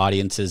keeping the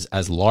audiences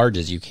as large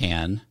as you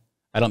can.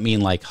 I don't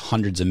mean like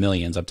hundreds of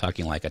millions. I'm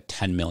talking like a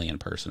 10 million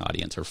person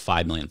audience or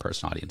 5 million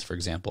person audience, for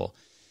example.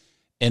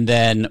 And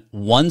then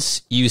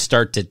once you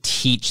start to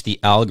teach the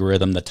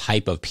algorithm the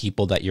type of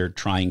people that you're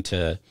trying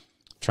to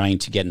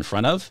get in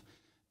front of,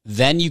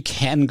 then you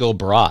can go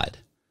broad.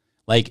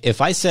 Like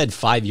if I said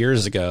 5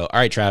 years ago, all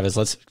right,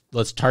 Travis,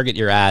 let's target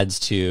your ads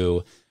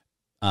to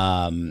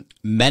men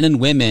and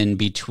women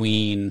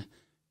between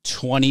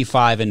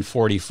 25 and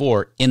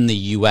 44 in the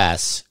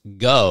US,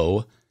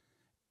 go,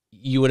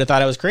 you would have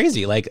thought I was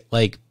crazy. Like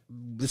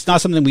it's not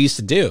something we used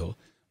to do.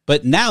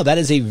 But now that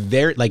is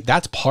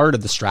that's part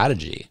of the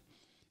strategy,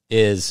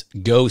 is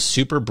go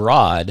super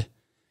broad,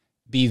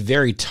 be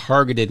very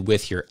targeted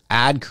with your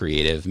ad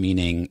creative,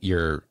 meaning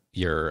your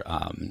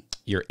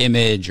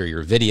image or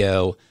your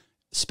video,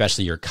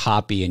 especially your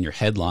copy and your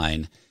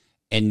headline.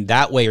 And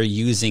that way you're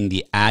using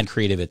the ad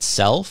creative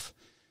itself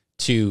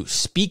to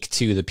speak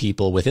to the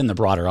people within the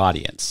broader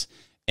audience.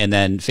 And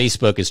then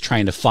Facebook is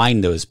trying to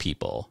find those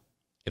people,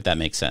 if that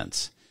makes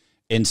sense.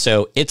 And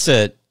so it's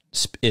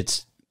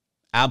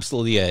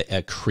absolutely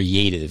a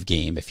creative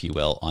game, if you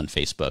will, on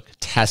Facebook,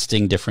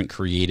 testing different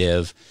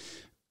creative.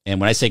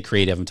 And when I say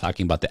creative, I'm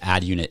talking about the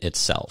ad unit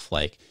itself,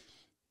 like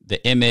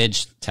the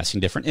image, testing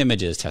different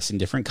images, testing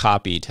different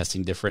copy,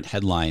 testing different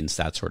headlines,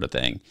 that sort of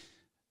thing.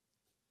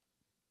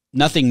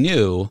 Nothing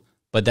new,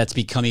 but that's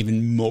become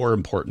even more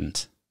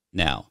important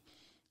now.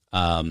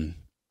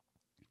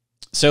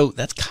 So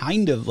that's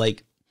kind of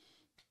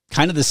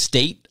the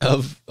state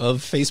of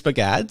Facebook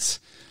ads.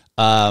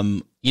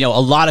 A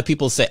lot of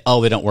people say,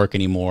 oh, they don't work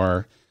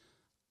anymore.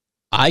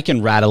 I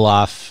can rattle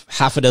off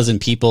half a dozen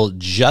people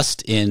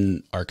just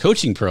in our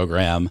coaching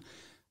program.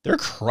 They're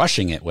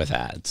crushing it with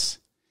ads.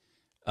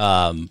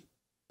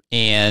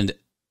 And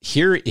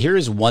here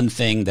is one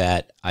thing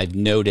that I've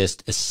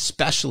noticed,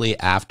 especially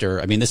after,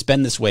 it's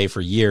been this way for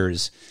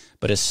years,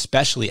 but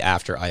especially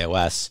after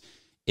iOS,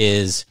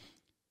 is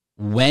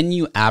when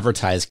you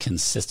advertise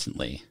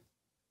consistently,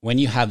 when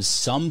you have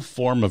some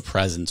form of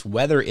presence,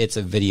 whether it's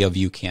a video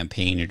view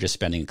campaign, you're just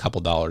spending a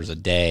couple dollars a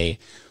day,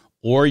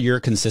 or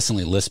you're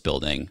consistently list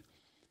building,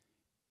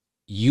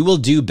 you will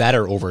do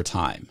better over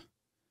time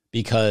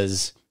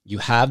because you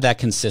have that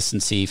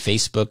consistency.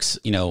 Facebook's,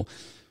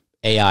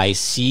 AI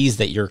sees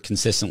that you're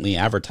consistently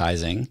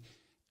advertising,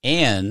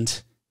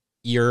 and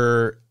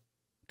you're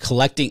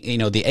collecting,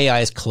 the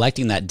AI is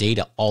collecting that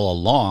data all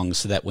along,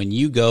 so that when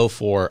you go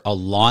for a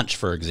launch,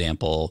 for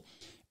example,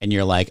 and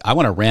you're like, I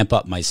want to ramp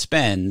up my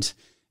spend,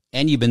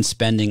 and you've been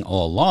spending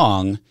all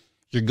along,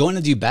 you're going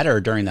to do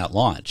better during that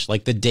launch.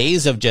 Like the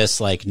days of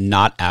just like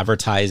not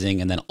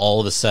advertising and then all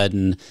of a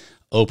sudden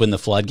open the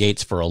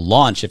floodgates for a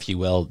launch, if you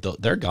will,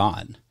 they're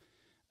gone.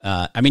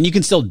 You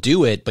can still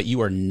do it, but you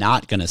are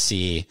not going to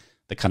see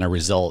the kind of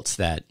results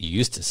that you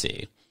used to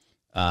see.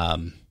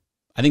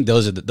 I think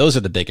those are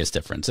the biggest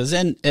differences.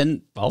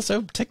 And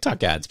also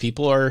TikTok ads.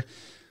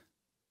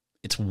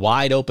 It's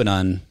wide open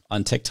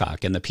on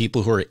TikTok, and the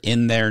people who are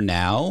in there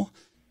now,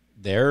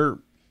 they're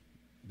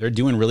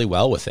doing really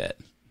well with it.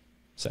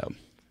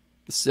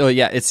 So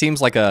yeah, it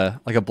seems like a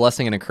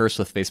blessing and a curse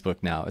with Facebook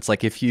now. It's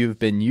like if you've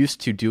been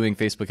used to doing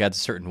Facebook ads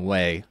a certain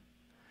way,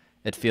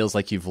 it feels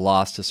like you've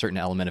lost a certain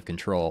element of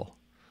control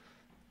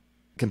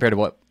compared to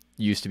what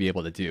you used to be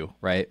able to do,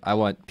 right? I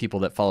want people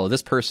that follow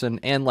this person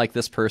and like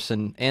this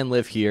person and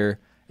live here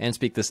and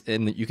speak this,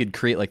 and you could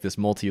create like this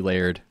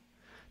multi-layered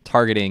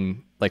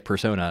targeting like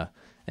persona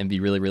and be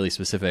really, really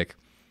specific.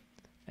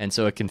 And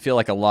so it can feel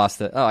like a loss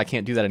that, oh, I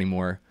can't do that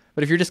anymore.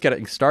 But if you're just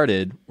getting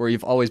started, or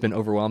you've always been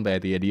overwhelmed by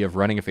the idea of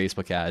running a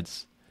Facebook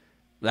ads,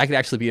 that could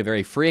actually be a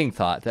very freeing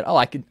thought that, oh,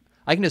 I can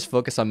just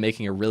focus on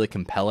making a really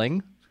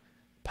compelling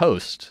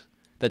post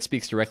that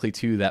speaks directly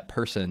to that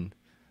person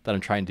that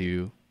I'm trying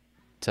to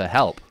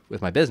help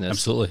with my business.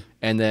 Absolutely.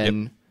 And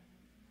then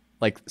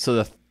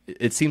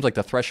it seems like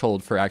the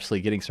threshold for actually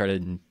getting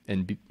started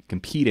and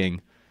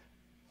competing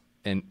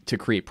and to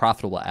create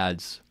profitable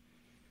ads,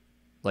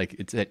 like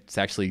it's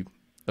actually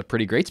a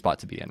pretty great spot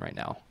to be in right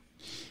now.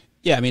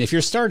 Yeah, if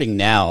you're starting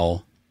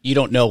now, you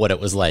don't know what it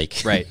was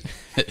like right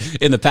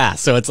in the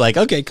past. So it's like,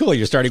 okay, cool,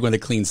 you're starting with a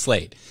clean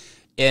slate.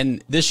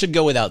 And this should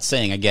go without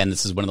saying. Again,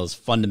 this is one of those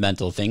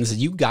fundamental things that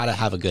you got to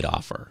have a good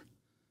offer.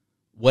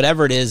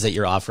 Whatever it is that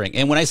you're offering.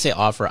 And when I say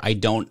offer, I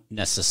don't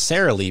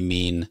necessarily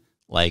mean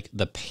like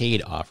the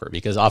paid offer,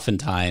 because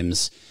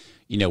oftentimes,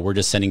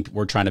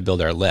 we're trying to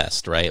build our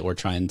list, right? We're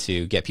trying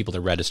to get people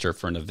to register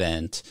for an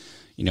event,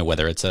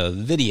 whether it's a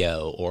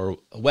video or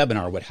a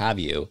webinar, what have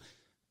you.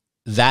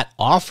 That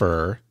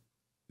offer,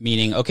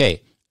 meaning,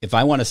 okay, if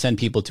I want to send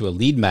people to a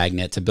lead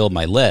magnet to build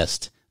my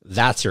list,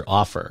 that's your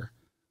offer.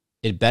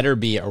 It better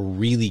be a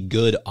really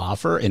good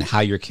offer in how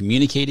you're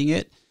communicating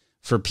it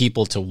for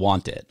people to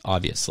want it,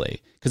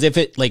 obviously. Because if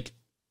it, like,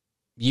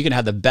 you can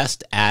have the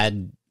best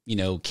ad,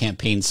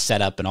 campaign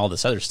set up and all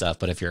this other stuff,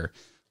 but if your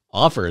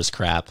offer is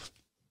crap,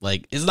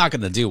 like, it's not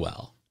going to do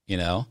well,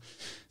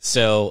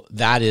 So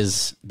that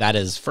is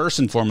first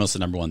and foremost the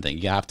number one thing.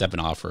 You have to have an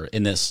offer.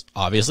 And this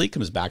obviously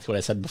comes back to what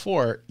I said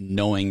before,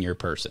 knowing your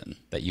person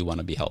that you want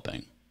to be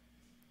helping.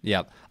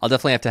 Yeah, I'll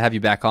definitely have to have you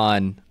back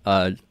on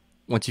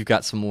once you've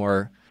got some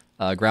more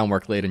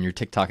groundwork laid on your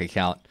TikTok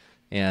account,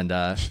 and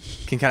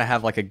can kind of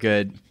have like a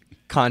good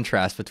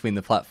contrast between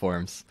the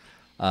platforms.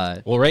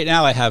 Well, right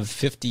now I have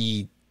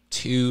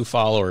 52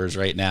 followers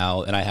right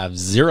now, and I have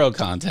 0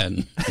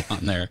 content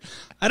on there.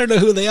 I don't know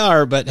who they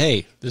are, but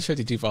hey, there's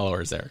 52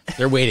 followers there.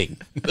 They're waiting.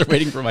 They're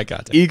waiting for my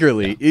content.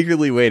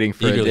 Eagerly waiting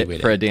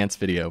for a dance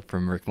video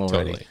from Rick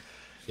Mulready. Totally.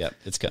 Yep,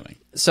 it's coming.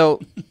 So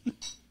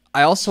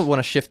I also want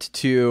to shift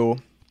to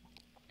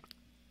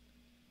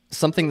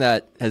something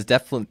that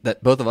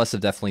both of us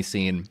have definitely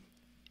seen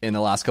in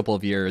the last couple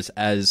of years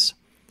as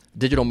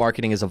digital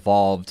marketing has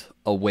evolved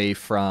away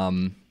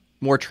from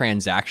more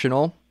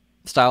transactional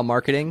style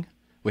marketing,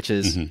 which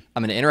is I'm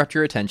going to interrupt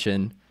your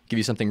attention, give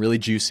you something really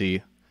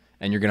juicy,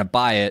 and you're going to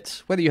buy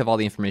it, whether you have all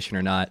the information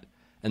or not.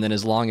 And then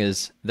as long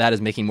as that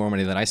is making more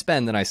money than I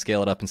spend, then I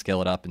scale it up and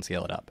scale it up and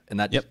scale it up. And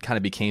that kind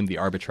of became the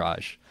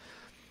arbitrage.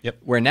 Yep.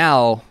 Where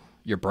now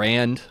your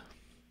brand,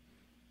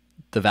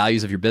 the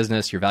values of your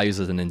business, your values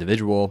as an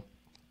individual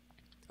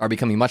are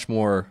becoming much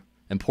more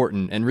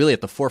important and really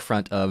at the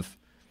forefront of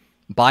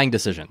buying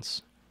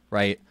decisions,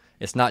 right?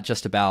 It's not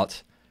just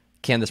about,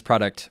 can this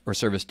product or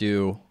service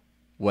do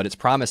what it's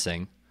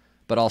promising,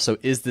 but also,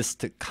 is this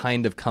the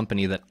kind of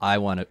company that I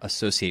want to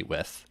associate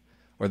with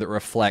or that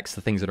reflects the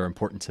things that are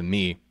important to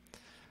me?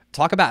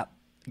 Talk about,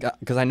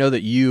 because I know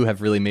that you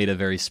have really made a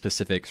very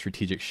specific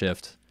strategic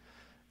shift,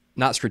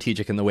 not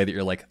strategic in the way that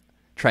you're like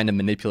trying to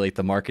manipulate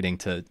the marketing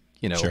to,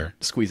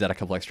 squeeze out a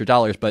couple extra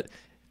dollars, but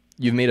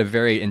you've made a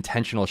very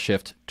intentional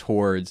shift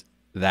towards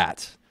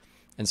that.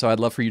 And so I'd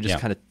love for you to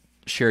just kind of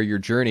share your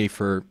journey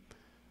for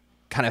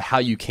kind of how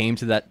you came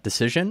to that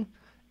decision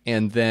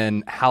and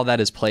then how that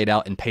has played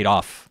out and paid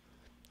off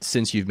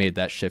since you've made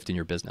that shift in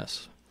your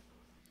business.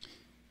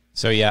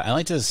 So yeah, I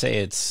like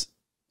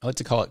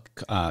to call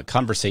it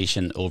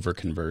conversation over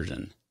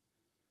conversion.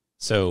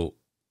 So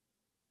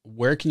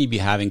where can you be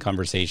having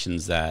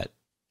conversations that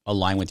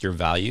align with your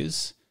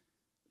values,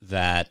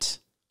 that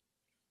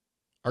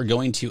are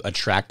going to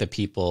attract the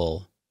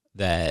people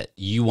that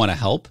you want to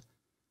help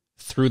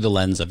through the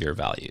lens of your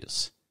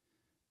values?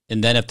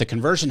 And then if the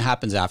conversion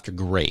happens after,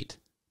 great.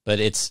 But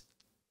it's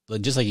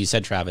just like you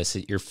said, Travis,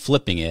 you're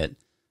flipping it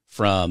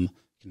from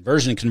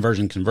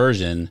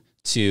conversion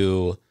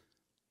to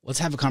let's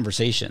have a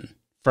conversation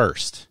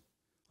first.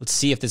 Let's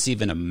see if this is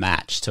even a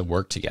match to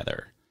work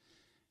together.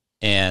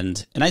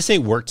 And I say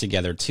work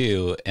together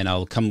too, and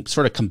I'll come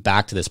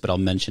back to this, but I'll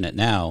mention it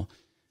now.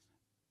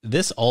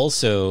 This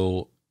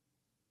also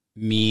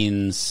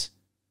means,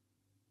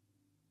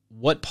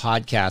 what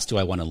podcast do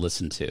I want to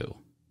listen to?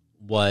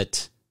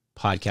 What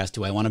podcast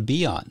do I want to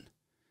be on?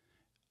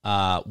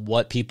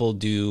 What people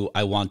do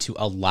I want to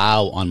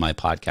allow on my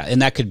podcast?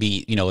 And that could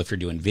be, if you're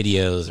doing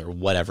videos or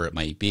whatever it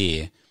might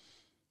be,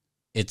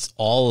 it's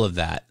all of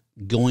that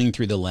going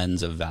through the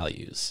lens of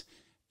values.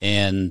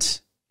 And,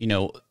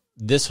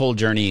 this whole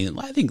journey,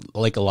 I think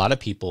like a lot of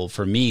people,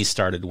 for me,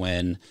 started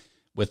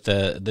with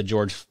the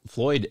George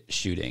Floyd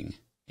shooting.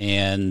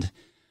 And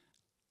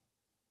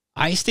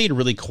I stayed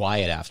really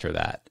quiet after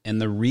that. And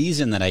the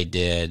reason that I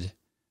did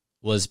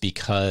was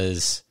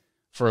because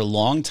for a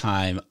long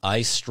time,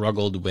 I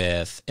struggled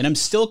with, and I'm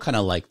still kind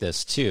of like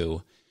this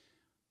too,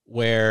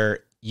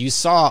 where you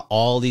saw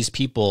all these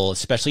people,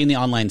 especially in the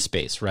online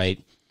space,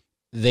 right?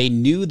 They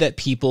knew that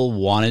people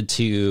wanted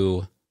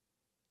to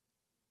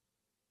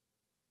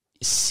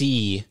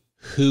see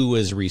who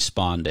was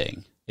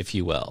responding, if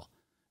you will,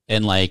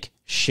 and like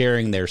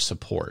sharing their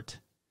support.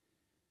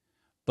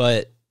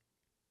 But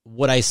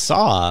what I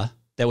saw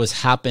that was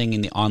happening in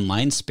the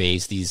online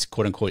space, these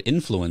quote unquote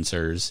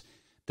influencers,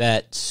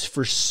 that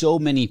for so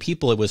many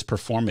people, it was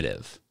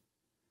performative,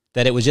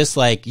 that it was just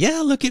like, yeah,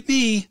 look at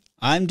me,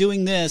 I'm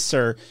doing this,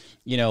 or,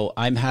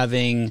 I'm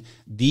having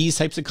these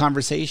types of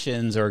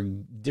conversations or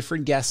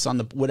different guests on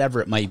the,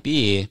 whatever it might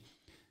be.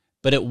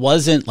 But it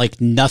wasn't like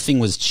nothing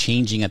was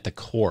changing at the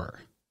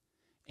core.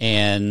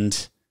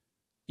 And,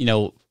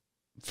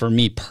 for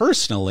me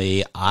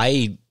personally,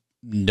 I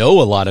know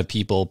a lot of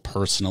people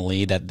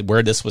personally that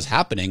where this was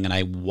happening, and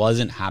I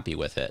wasn't happy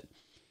with it.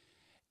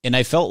 And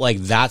I felt like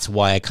that's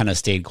why I kind of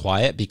stayed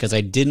quiet, because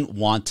I didn't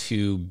want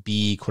to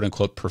be quote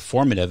unquote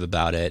performative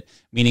about it,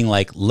 meaning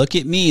like, look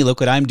at me, look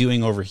what I'm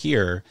doing over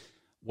here.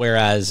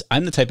 Whereas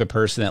I'm the type of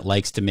person that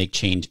likes to make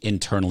change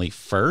internally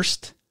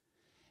first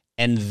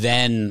and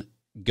then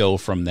go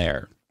from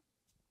there.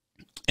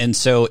 And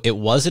so it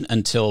wasn't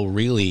until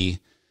really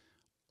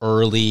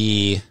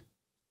early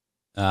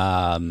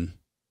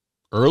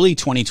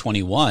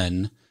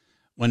 2021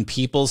 when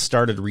people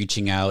started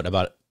reaching out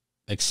about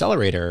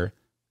Accelerator,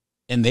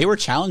 and they were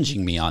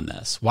challenging me on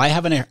this. Why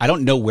haven't I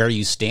don't know where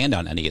you stand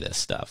on any of this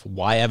stuff.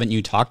 Why haven't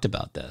you talked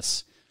about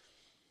this?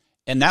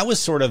 And that was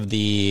sort of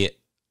the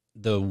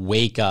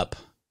wake up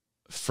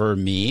for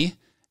me,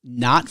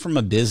 not from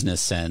a business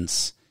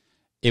sense.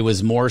 It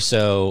was more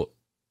so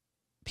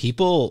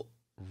people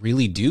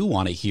really do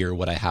want to hear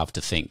what I have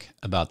to think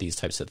about these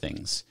types of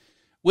things,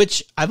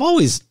 which I've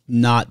always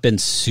not been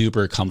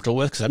super comfortable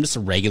with because I'm just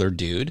a regular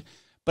dude.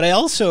 But I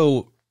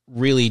also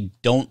really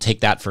don't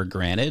take that for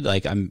granted.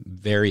 Like, I'm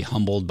very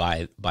humbled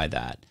by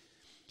that.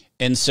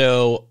 And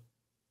so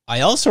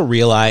I also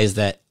realized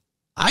that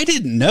I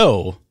didn't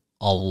know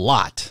a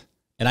lot,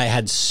 and I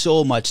had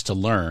so much to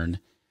learn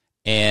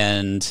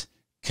and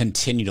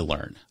continue to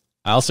learn.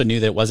 I also knew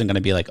that it wasn't going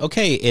to be like,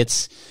 okay,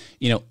 it's,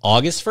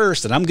 August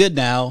 1st and I'm good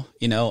now.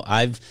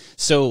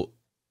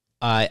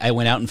 I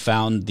went out and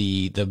found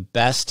the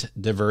best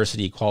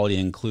diversity, equality,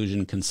 and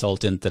inclusion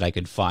consultant that I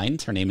could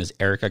find. Her name is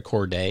Erica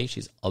Corday.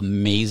 She's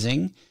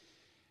amazing.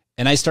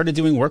 And I started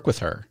doing work with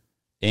her.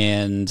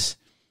 And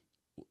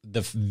the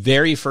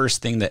very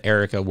first thing that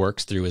Erica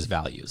works through is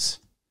values.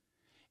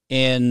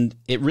 And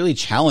it really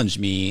challenged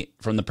me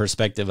from the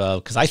perspective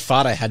of, because I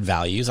thought I had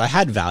values. I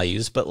had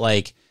values, but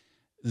like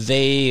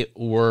they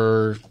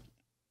were,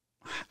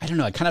 I don't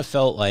know, I kind of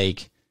felt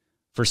like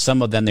for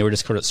some of them, they were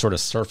just sort of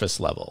surface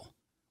level.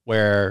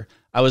 Where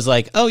I was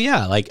like, oh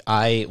yeah, like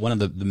one of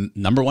the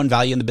number one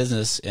value in the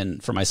business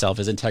and for myself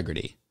is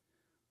integrity.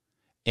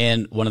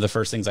 And one of the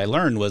first things I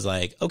learned was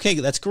like, okay,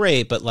 that's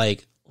great, but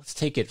like, let's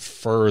take it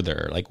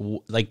further.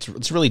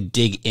 Let's really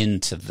dig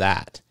into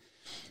that.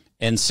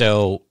 And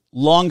so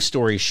long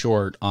story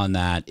short on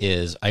that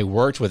is I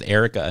worked with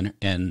Erica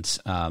and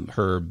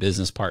her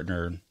business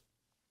partner,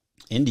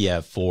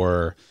 India,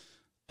 for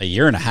a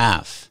year and a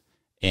half.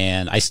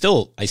 And I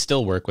still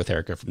work with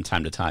Erica from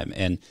time to time.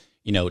 And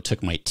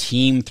took my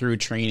team through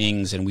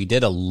trainings, and we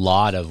did a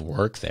lot of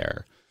work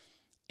there.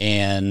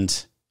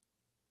 And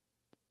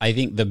I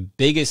think the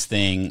biggest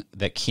thing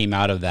that came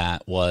out of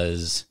that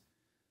was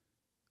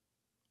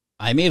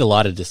I made a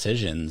lot of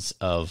decisions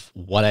of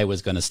what I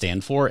was going to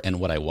stand for and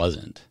what I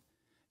wasn't.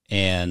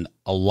 And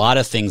a lot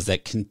of things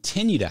that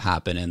continue to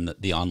happen in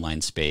the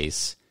online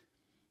space,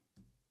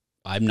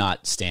 I'm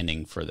not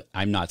standing for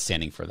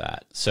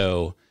that.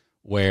 So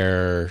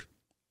where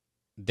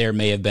there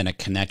may have been a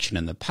connection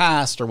in the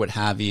past or what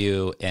have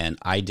you, and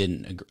I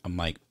didn't agree. I'm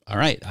like, all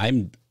right,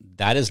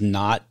 that does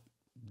not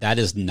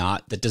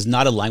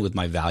align with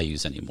my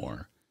values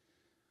anymore.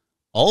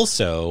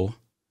 Also,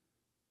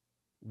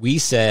 we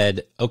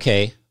said,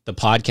 okay, the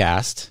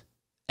podcast,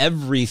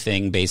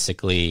 everything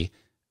basically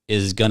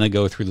is going to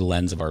go through the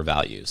lens of our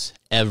values.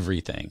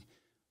 Everything.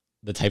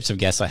 The types of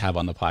guests I have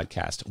on the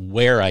podcast,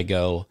 where I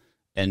go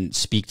and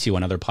speak to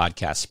on other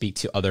podcasts, speak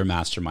to other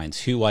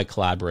masterminds, who I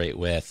collaborate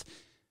with,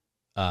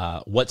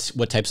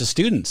 what types of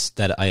students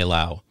that I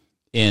allow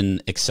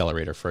in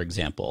Accelerator, for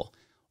example.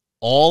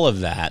 All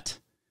of that,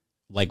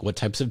 like what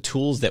types of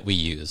tools that we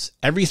use,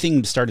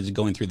 everything started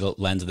going through the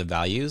lens of the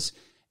values.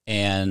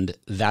 And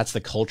that's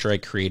the culture I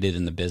created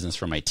in the business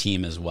for my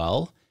team as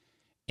well.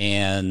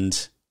 And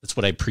that's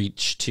what I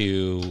preach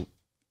to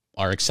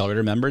our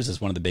Accelerator members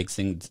is one of the big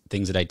things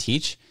that I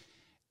teach.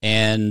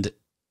 And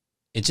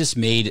it just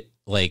made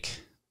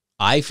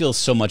I feel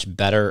so much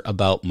better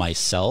about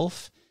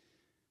myself.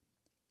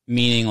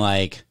 Meaning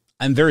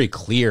I'm very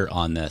clear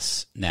on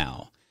this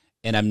now,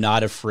 and I'm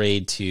not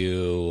afraid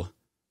to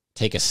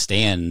take a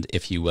stand,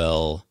 if you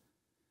will,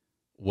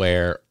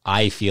 where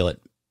I feel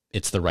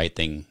it's the right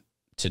thing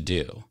to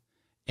do.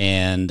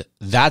 And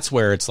that's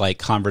where it's like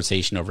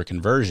conversation over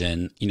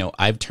conversion.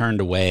 I've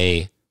turned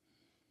away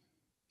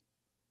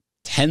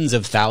tens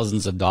of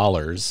thousands of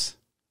dollars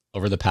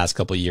over the past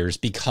couple of years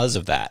because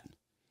of that.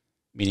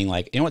 Meaning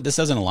what, this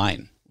doesn't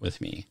align with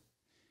me.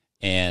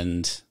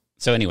 And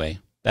so anyway,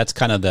 that's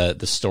kind of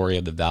the story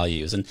of the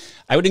values. And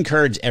I would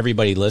encourage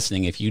everybody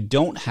listening, if you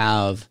don't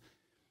have,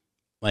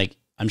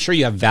 I'm sure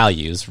you have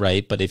values,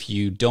 right? But if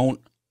you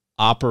don't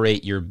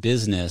operate your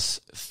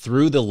business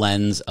through the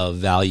lens of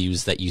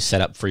values that you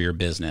set up for your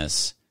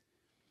business,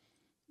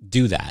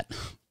 do that.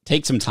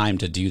 Take some time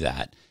to do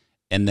that.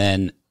 And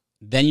then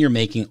you're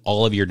making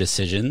all of your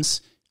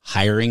decisions,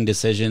 hiring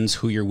decisions,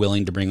 who you're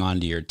willing to bring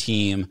onto your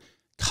team,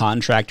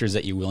 contractors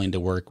that you're willing to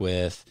work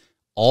with,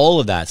 all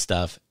of that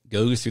stuff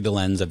goes through the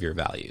lens of your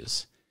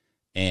values.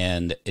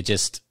 And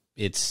it's,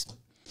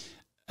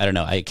 I don't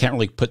know, I can't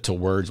really put to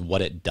words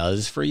what it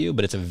does for you,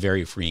 but it's a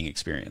very freeing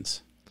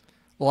experience.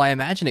 Well, I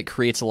imagine it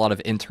creates a lot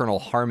of internal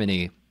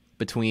harmony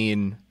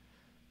between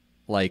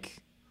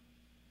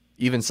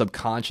even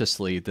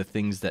subconsciously, the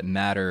things that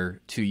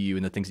matter to you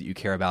and the things that you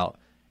care about,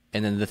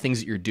 and then the things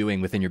that you're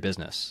doing within your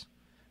business,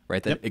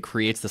 right? That it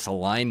creates this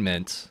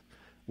alignment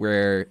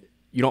where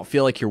you don't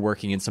feel like you're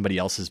working in somebody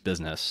else's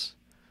business,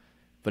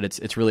 but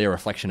it's really a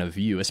reflection of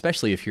you,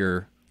 especially if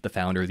you're the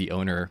founder, the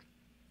owner,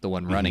 the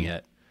one running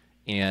it,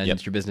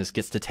 and your business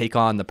gets to take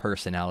on the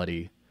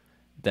personality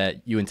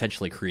that you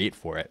intentionally create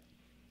for it.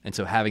 And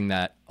so having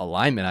that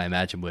alignment, I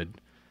imagine, would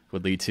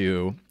lead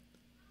to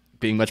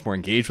being much more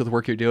engaged with the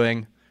work you're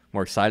doing,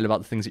 more excited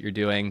about the things that you're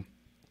doing,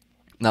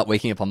 not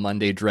waking up on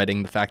Monday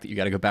dreading the fact that you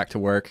got to go back to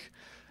work,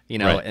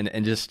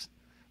 and just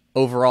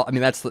overall, I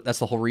mean, that's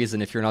the whole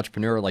reason, if you're an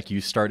entrepreneur, like,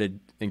 you started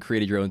and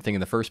created your own thing in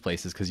the first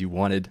place, is because you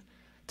wanted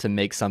to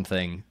make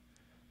something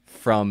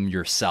from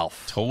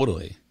yourself.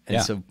 Totally.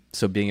 And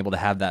so being able to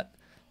have that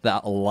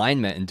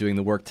alignment and doing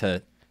the work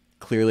to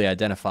clearly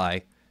identify,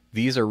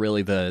 these are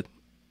really the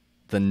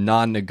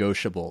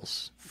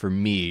non-negotiables for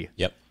me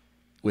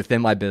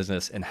within my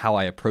business and how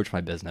I approach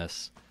my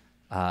business.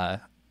 I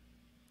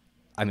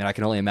mean, I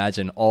can only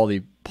imagine all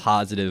the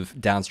positive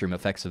downstream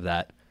effects of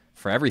that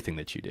for everything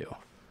that you do.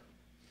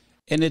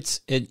 And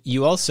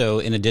you also,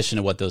 in addition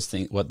to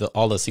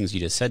all those things you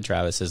just said,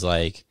 Travis, is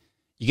like,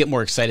 you get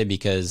more excited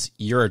because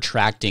you're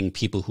attracting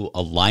people who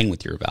align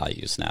with your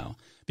values now.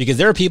 Because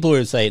there are people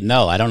who say,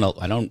 no, I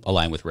don't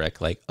align with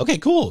Rick. Like, okay,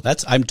 cool.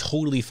 I'm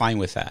totally fine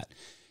with that.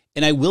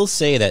 And I will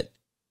say that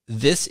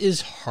this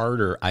is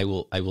harder. I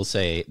will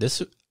say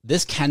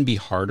this can be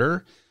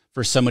harder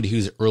for somebody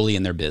who's early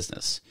in their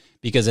business,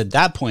 because at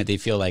that point they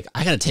feel like,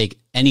 I got to take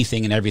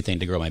anything and everything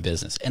to grow my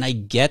business. And I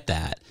get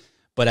that,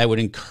 but I would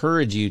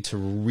encourage you to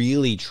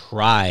really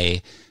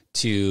try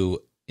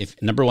to,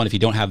 number one, if you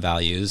don't have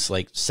values,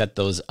 like, set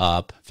those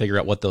up, figure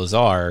out what those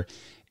are,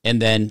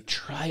 and then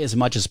try as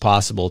much as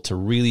possible to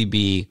really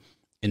be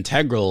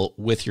integral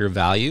with your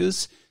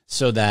values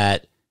so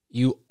that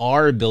you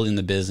are building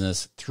the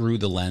business through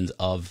the lens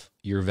of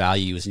your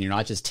values and you're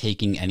not just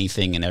taking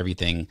anything and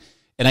everything.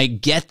 And I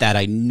get that.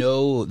 I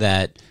know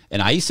that.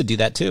 And I used to do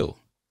that too,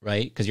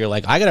 right? Because you're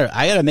like, I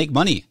gotta make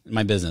money in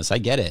my business. I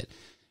get it.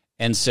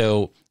 And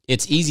so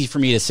it's easy for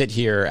me to sit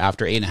here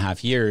after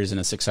 8.5 years in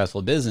a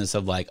successful business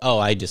of like, oh,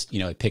 I just,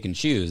 pick and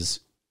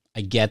choose.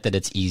 I get that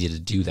it's easy to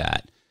do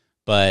that.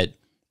 But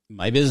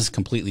my business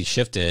completely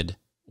shifted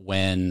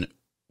when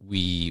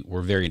we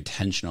were very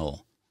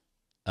intentional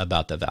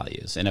about the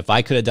values. And if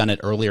I could have done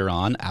it earlier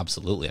on,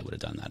 absolutely, I would have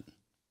done that.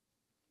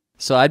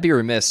 So I'd be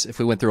remiss if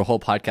we went through a whole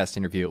podcast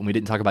interview and we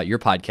didn't talk about your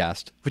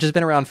podcast, which has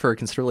been around for a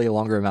considerably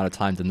longer amount of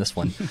time than this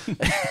one,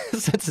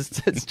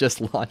 since it's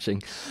just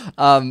launching.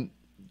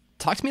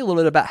 Talk to me a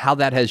little bit about how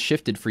that has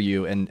shifted for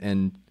you,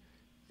 and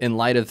in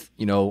light of,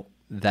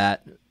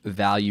 that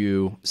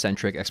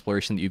value-centric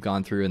exploration that you've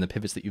gone through and the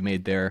pivots that you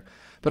made there,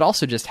 but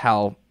also just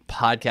how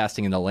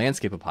podcasting and the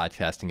landscape of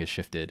podcasting has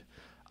shifted.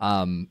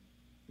 How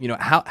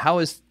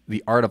has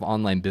the art of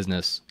online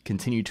business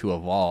continued to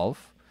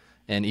evolve?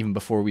 And even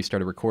before we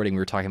started recording, we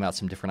were talking about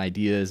some different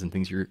ideas and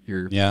things you're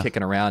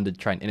kicking around to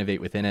try and innovate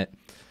within it.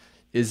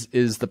 Is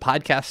the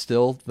podcast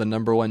still the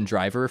number one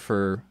driver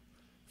for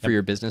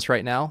your business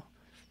right now?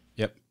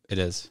 Yep, it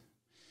is.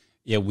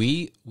 Yeah,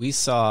 we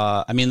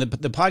saw, I mean, the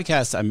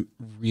podcast, I'm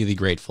really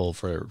grateful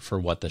for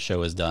what the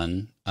show has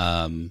done.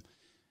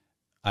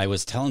 I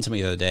was telling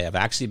somebody the other day, I've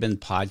actually been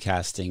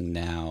podcasting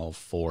now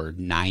for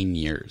 9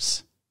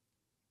 years.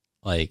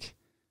 Like,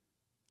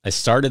 I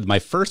started my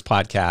first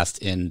podcast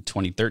in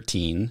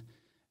 2013,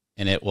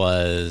 and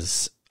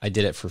I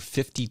did it for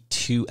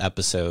 52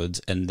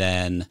 episodes. And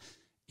then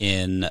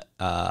in,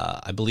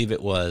 I believe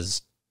it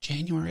was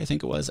January, of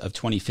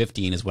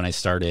 2015 is when I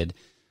started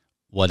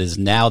what is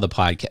now the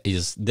podcast,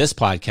 is this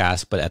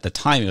podcast, but at the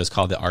time it was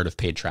called The Art of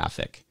Paid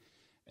Traffic.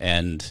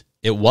 And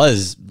it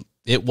was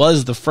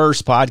the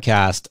first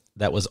podcast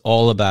that was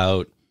all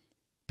about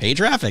paid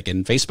traffic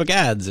and Facebook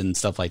ads and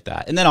stuff like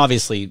that. And then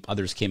obviously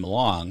others came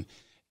along,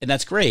 and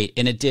that's great.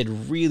 And it did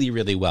really,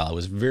 really well. I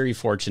was very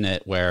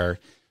fortunate where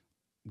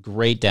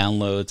great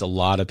downloads, a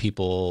lot of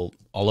people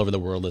all over the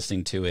world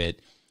listening to it,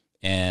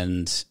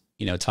 and,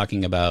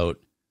 talking about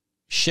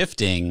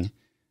shifting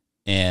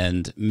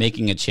and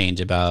making a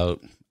change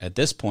about, at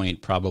this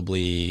point,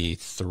 probably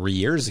 3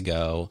 years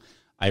ago,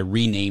 I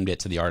renamed it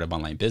to The Art of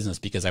Online Business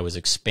because I was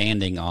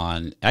expanding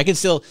on, I can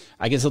still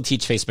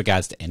teach Facebook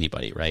ads to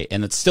anybody, right?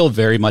 And it's still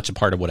very much a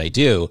part of what I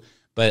do,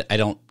 but I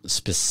don't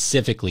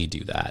specifically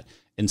do that.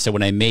 And so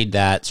when I made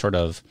that sort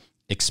of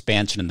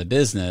expansion in the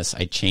business,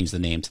 I changed the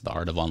name to The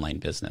Art of Online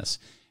Business.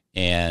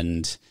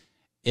 And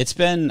it's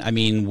been,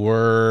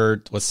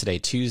 what's today,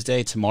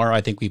 Tuesday? Tomorrow, I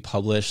think we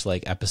publish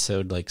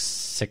episode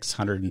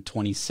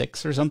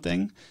 626 or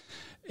something.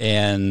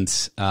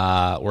 And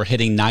we're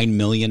hitting 9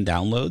 million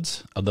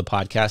downloads of the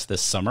podcast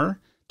this summer,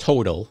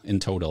 in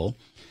total.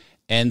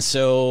 And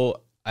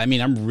so,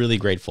 I'm really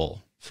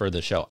grateful for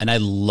the show. And I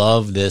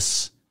love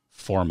this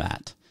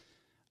format.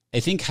 I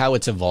think how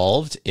it's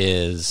evolved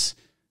is,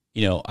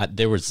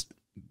 there was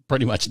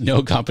pretty much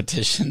no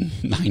competition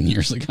 9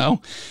 years ago.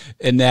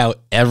 And now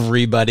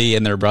everybody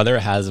and their brother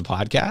has a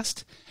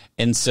podcast.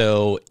 And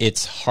so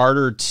it's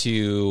harder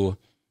to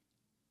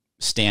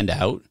stand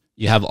out.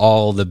 You have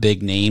all the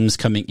big names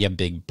coming, you have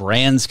big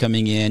brands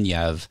coming in, you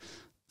have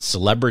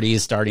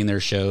celebrities starting their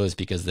shows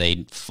because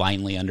they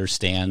finally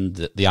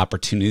understand the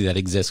opportunity that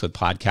exists with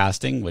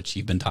podcasting, which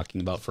you've been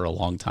talking about for a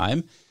long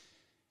time.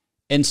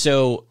 And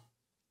so,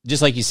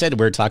 just like you said,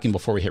 we were talking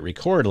before we hit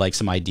record, like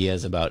some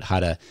ideas about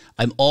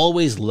I'm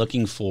always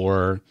looking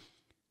for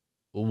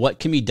what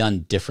can be done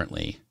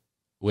differently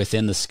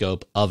within the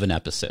scope of an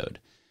episode.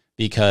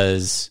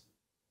 Because,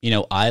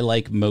 I,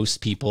 like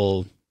most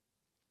people,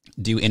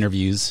 do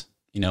interviews.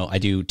 I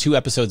do 2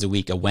 episodes a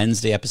week, a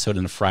Wednesday episode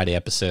and a Friday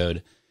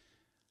episode.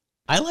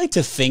 I like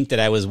to think that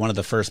I was one of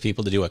the first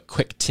people to do a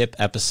quick tip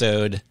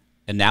episode,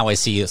 and now I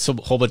see a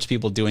whole bunch of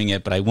people doing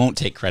it, but I won't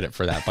take credit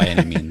for that by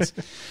any means.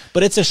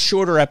 But it's a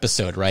shorter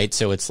episode, right?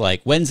 So it's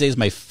like Wednesday's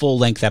my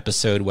full-length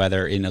episode,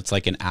 whether it's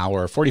like an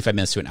hour, 45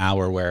 minutes to an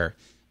hour, where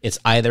it's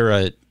either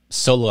a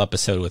solo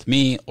episode with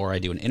me or I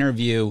do an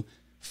interview.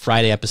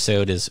 Friday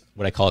episode is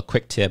what I call a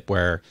quick tip,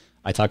 where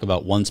I talk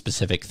about one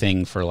specific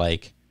thing for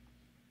like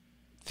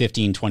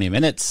 15, 20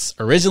 minutes.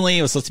 Originally,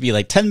 it was supposed to be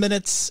like 10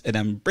 minutes, and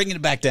I'm bringing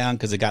it back down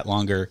because it got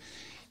longer.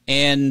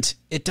 And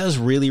it does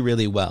really,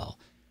 really well.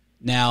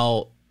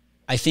 Now,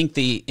 I think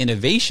the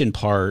innovation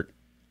part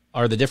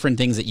are the different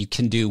things that you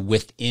can do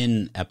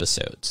within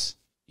episodes.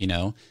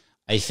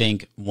 I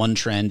think one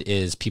trend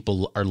is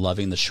people are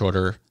loving the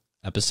shorter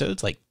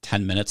episodes, like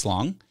 10 minutes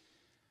long.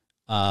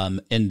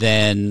 And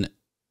then,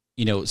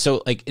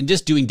 so like, and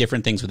just doing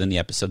different things within the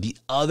episode. The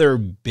other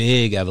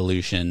big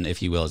evolution,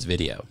 if you will, is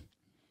video.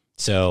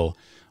 So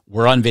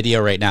we're on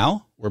video right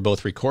now. We're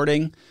both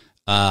recording.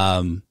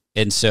 And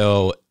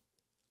so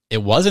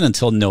it wasn't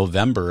until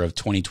November of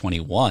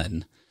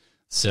 2021.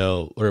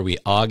 So where are we?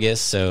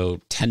 August.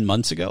 So 10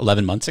 months ago,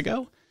 11 months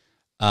ago,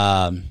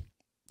 10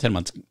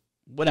 months,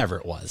 whatever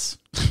it was,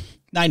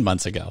 9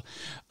 months ago,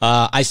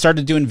 I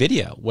started doing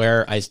video,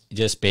 where I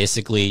just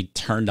basically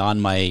turned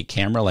on my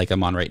camera like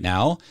I'm on right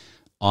now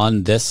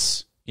on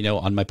this,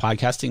 on my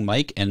podcasting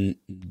mic. And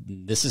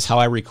this is how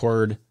I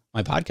record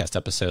my podcast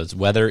episodes,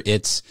 whether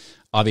it's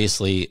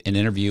obviously an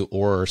interview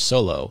or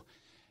solo.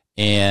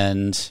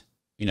 And,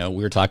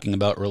 we were talking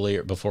about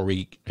earlier before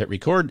we hit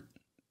record,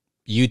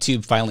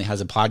 YouTube finally has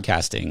a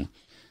podcasting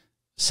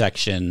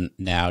section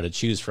now to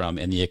choose from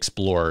in the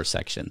Explorer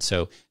section.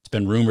 So it's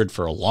been rumored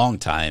for a long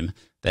time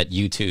that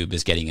YouTube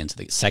is getting into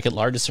the second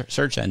largest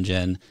search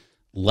engine.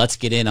 Let's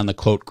get in on the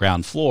quote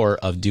ground floor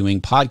of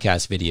doing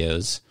podcast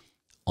videos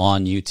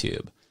on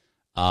YouTube.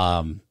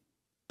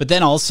 But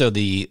then also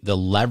the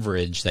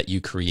leverage that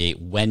you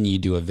create when you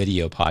do a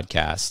video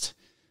podcast,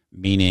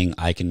 meaning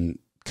I can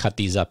cut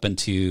these up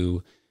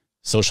into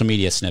social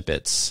media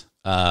snippets.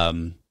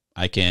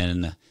 I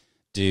can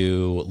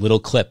do little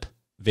clip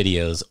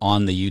videos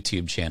on the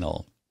YouTube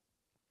channel.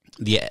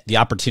 The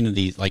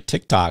opportunity like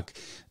TikTok,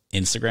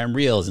 Instagram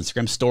Reels,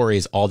 Instagram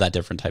Stories, all that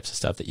different types of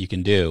stuff that you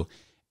can do.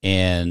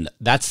 And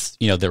that's,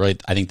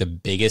 I think the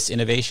biggest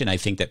innovation. I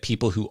think that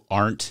people who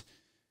aren't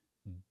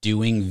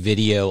doing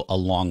video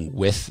along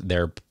with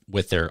their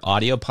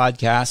audio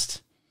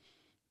podcast,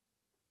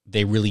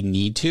 they really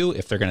need to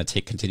if they're going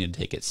to continue to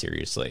take it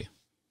seriously.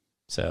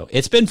 So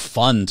it's been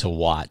fun to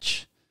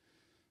watch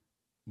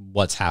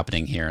what's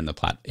happening here in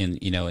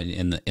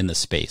the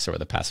space over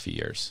the past few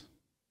years.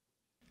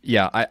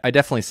 Yeah, I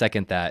definitely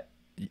second that.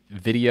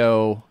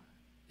 Video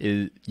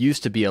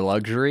used to be a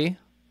luxury.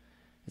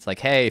 It's like,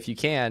 hey, if you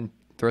can,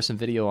 throw some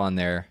video on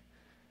there.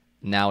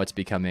 Now it's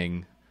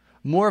becoming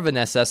more of a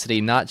necessity,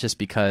 not just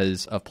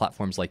because of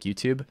platforms like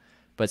YouTube,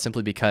 but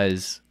simply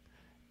because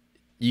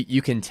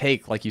you can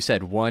take, like you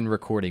said, one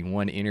recording,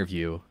 one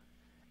interview,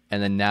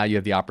 and then now you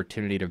have the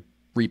opportunity to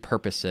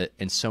repurpose it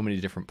in so many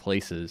different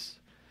places.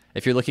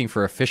 If you're looking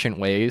for efficient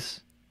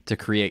ways to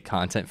create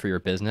content for your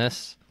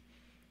business,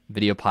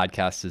 video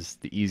podcast is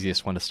the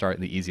easiest one to start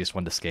and the easiest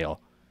one to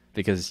scale,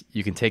 because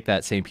you can take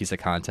that same piece of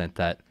content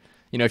that,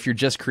 if you're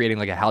just creating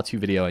like a how-to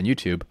video on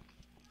YouTube,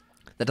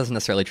 that doesn't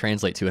necessarily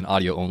translate to an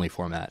audio-only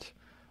format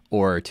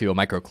or to a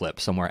microclip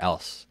somewhere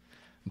else.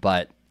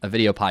 But a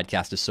video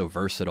podcast is so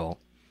versatile,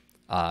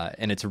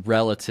 and it's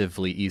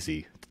relatively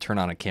easy to turn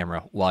on a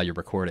camera while you're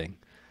recording,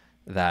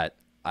 that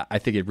I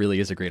think it really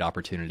is a great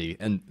opportunity.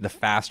 And the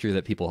faster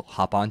that people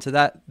hop onto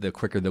that, the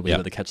quicker they'll be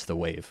able to catch the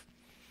wave.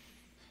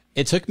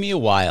 It took me a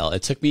while.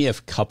 It took me a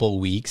couple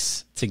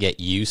weeks to get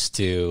used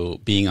to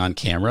being on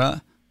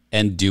camera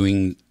and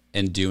doing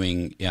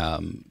doing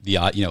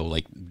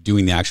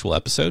the actual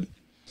episode.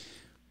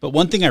 But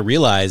one thing I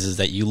realize is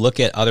that you look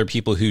at other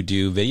people who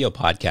do video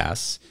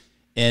podcasts,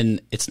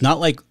 and it's not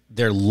like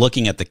they're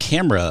looking at the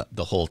camera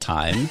the whole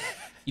time.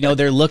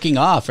 They're looking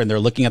off, and they're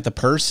looking at the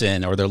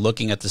person, or they're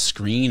looking at the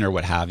screen or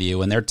what have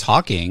you, and they're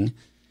talking.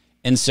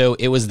 And so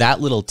it was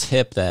that little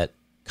tip that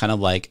kind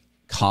of like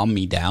calmed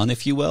me down,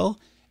 if you will.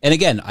 And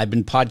again, I've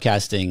been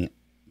podcasting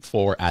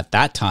at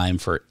that time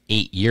for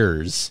 8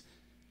 years.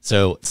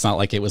 So it's not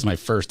like it was my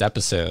first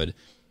episode,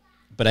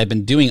 but I've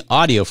been doing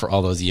audio for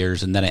all those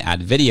years, and then I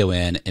add video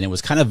in, and it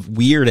was kind of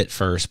weird at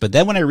first. But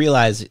then when I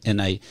realized,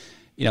 and I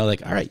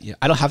like, all right,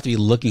 I don't have to be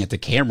looking at the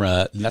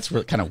camera. And that's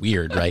kind of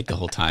weird, right? The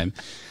whole time.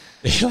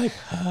 You're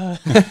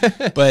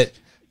like, but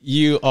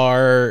you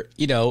are,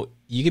 you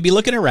can be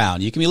looking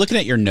around. You can be looking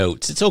at your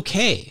notes. It's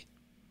okay.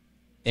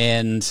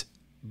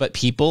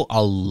 But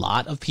a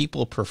lot of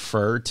people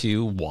prefer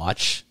to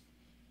watch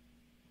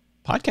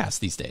podcasts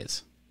these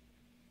days.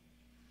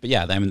 But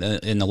yeah, I mean,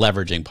 in the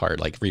leveraging part,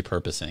 like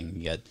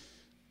repurposing, the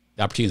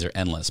opportunities are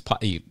endless.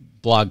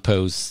 Blog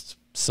posts,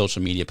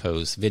 social media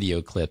posts,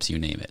 video clips, you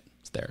name it,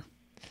 it's there.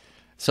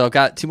 So I've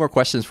got 2 more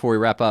questions before we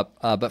wrap up.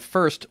 But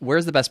first,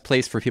 where's the best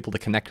place for people to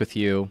connect with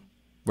you?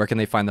 Where can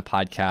they find the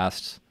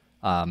podcast?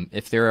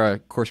 If they're a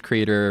course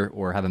creator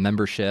or have a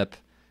membership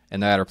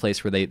and they're at a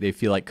place where they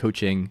feel like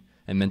coaching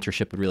and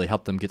mentorship would really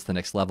help them get to the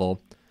next level,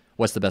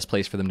 what's the best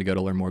place for them to go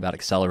to learn more about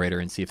Accelerator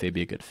and see if they'd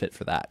be a good fit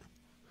for that?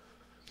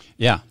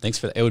 Yeah, thanks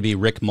for that. It would be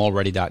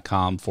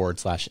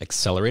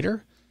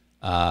rickmulready.com/accelerator.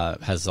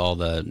 Has all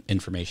the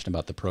information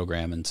about the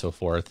program and so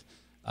forth.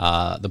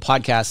 The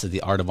podcast is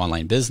The Art of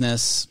Online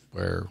Business,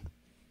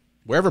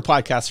 wherever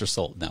podcasts are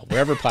sold now,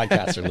 wherever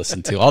podcasts are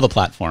listened to, all the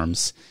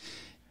platforms.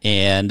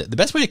 And the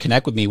best way to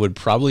connect with me would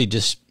probably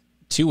just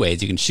 2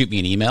 ways. You can shoot me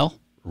an email.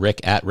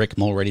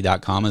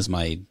 rick@rickmulready.com is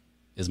my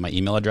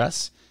email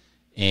address.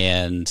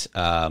 And,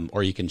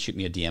 or you can shoot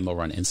me a DM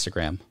over on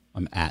Instagram.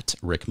 I'm at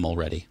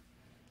rickmulready.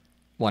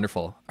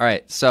 Wonderful. All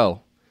right.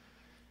 So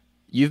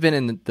you've been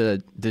in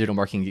the digital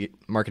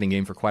marketing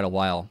game for quite a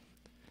while.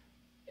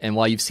 And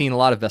while you've seen a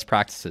lot of best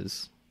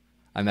practices,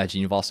 I imagine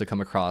you've also come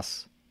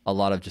across a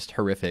lot of just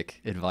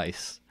horrific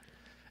advice.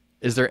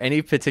 Is there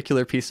any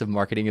particular piece of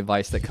marketing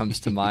advice that comes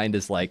to mind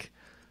as like,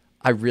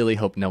 I really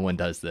hope no one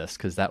does this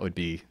because that would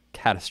be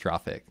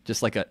catastrophic.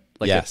 Just like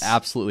yes. an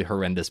absolutely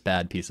horrendous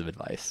bad piece of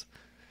advice.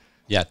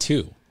 Yeah,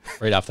 2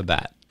 right off the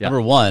bat. Yeah.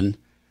 Number 1,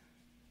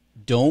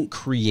 don't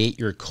create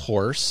your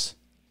course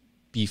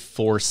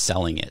before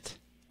selling it.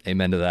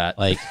 Amen to that.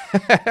 Like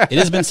it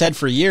has been said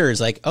for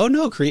years, like, oh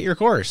no, create your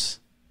course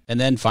and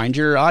then find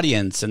your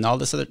audience and all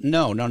this other.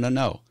 No.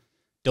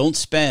 Don't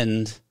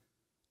spend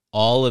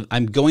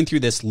I'm going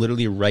through this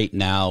literally right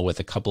now with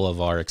a couple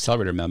of our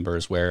Accelerator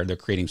members where they're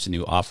creating some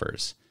new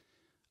offers.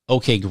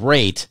 Okay,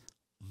 great.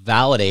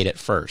 Validate it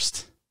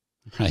first,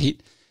 right?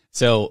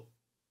 So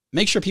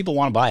make sure people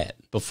want to buy it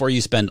before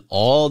you spend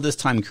all this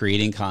time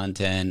creating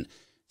content,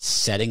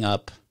 setting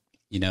up,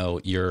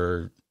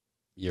 your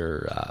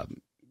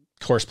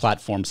course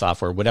platform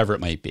software, whatever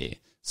it might be.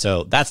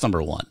 So that's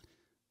number 1.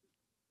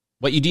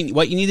 What you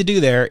need to do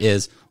there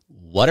is,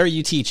 what are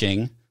you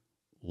teaching?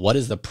 What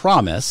is the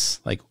promise?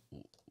 Like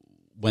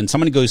when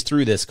someone goes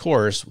through this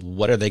course,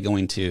 what are they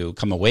going to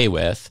come away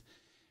with?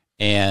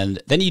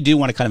 And then you do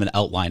want a kind of an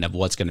outline of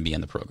what's going to be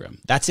in the program.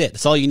 That's it.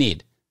 That's all you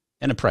need.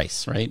 And a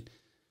price, right?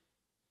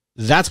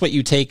 That's what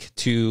you take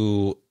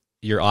to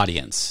your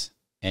audience.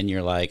 And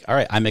you're like, all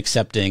right, I'm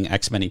accepting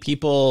X many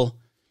people.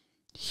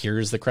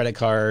 Here's the credit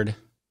card.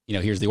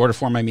 Here's the order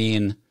form.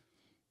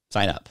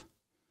 Sign up.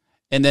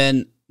 And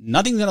then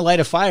nothing's going to light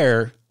a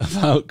fire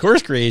about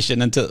course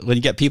creation until when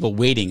you get people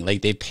waiting,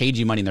 like they paid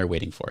you money and they're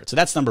waiting for it. So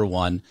that's number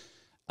 1.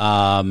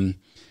 I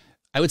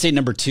would say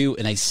number 2,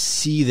 and I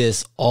see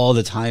this all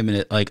the time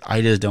and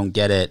I just don't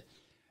get it.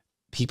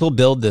 People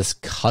build this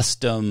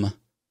custom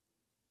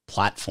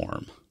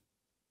platform.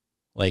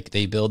 Like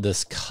they build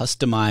this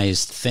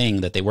customized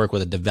thing that they work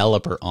with a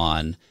developer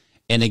on.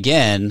 And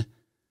again,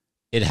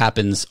 it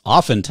happens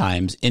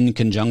oftentimes in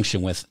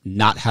conjunction with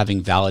not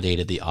having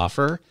validated the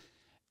offer.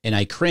 And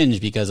I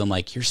cringe because I'm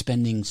like, you're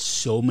spending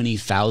so many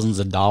thousands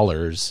of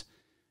dollars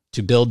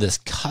to build this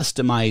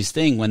customized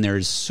thing when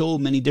there's so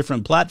many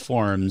different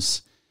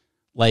platforms,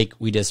 like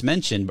we just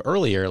mentioned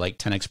earlier, like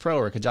 10X Pro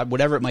or Kajabi,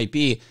 whatever it might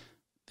be.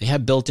 They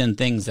have built-in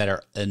things that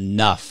are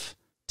enough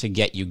to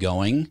get you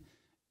going,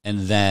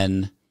 and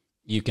then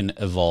you can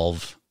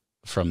evolve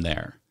from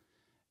there.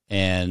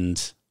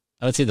 And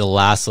I would say the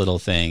last little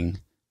thing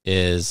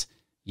is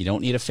you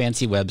don't need a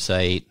fancy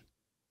website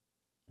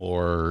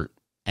or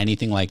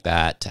anything like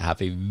that to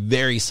have a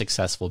very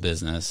successful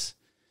business.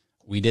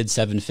 We did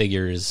 7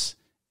 figures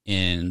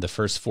in the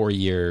first 4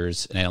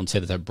 years, and I don't say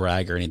that to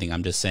brag or anything.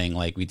 I'm just saying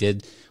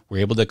we're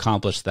able to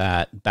accomplish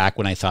that back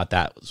when I thought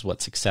that was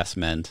what success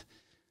meant.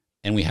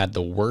 And we had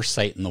the worst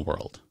site in the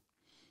world.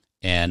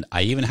 And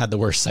I even had the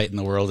worst site in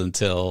the world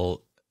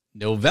until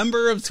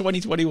November of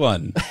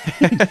 2021.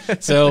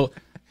 So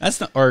that's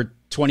not, or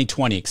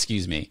 2020,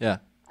 excuse me. Yeah.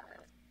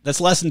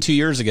 That's less than 2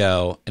 years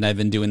ago. And I've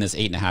been doing this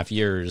 8.5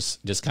 years.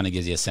 Just kind of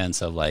gives you a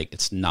sense of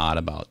it's not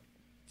about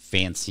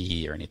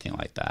fancy or anything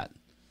like that.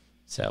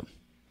 So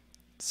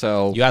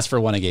you asked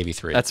for 1, I gave you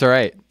 3. That's all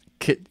right.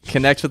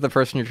 Connect with the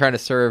person you're trying to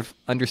serve,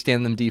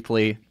 understand them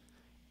deeply,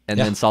 and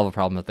then solve a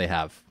problem that they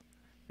have.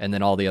 And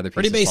then all the other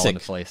pieces fall into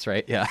place,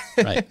 right? Yeah.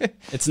 Right.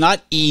 It's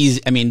not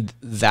easy. I mean,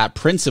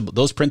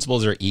 those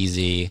principles are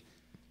easy.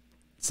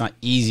 It's not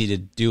easy to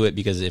do it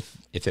because if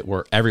it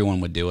were,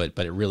 everyone would do it,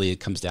 but it really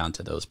comes down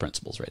to those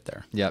principles right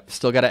there. Yep.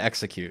 Still got to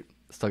execute.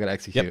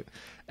 Yep.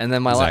 And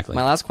then my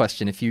last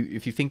question, if you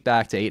think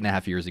back to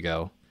 8.5 years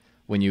ago,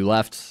 when you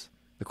left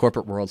the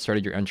corporate world,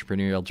 started your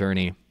entrepreneurial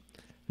journey,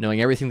 knowing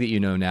everything that you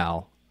know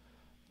now,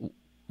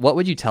 what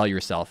would you tell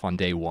yourself on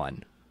day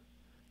one?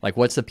 Like,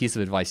 what's the piece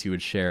of advice you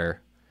would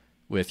share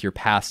with your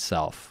past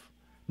self,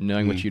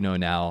 knowing what you know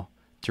now,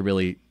 to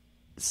really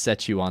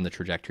set you on the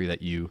trajectory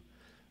that you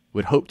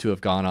would hope to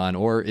have gone on,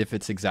 or if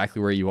it's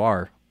exactly where you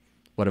are,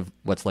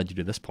 what's led you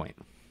to this point?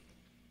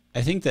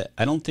 I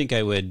don't think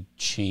I would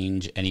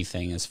change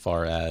anything as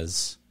far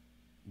as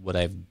what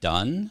I've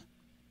done.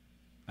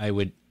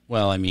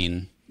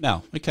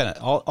 No, it kind of,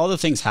 all the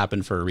things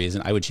happen for a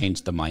reason. I would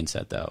change the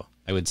mindset though.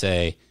 I would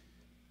say,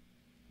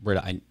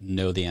 I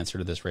know the answer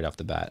to this right off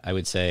the bat. I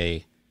would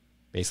say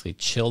basically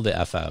chill the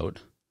F out.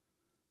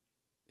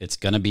 It's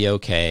going to be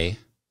okay.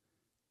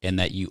 And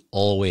that you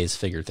always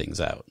figure things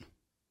out.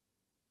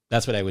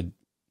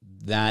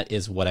 That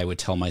is what I would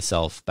tell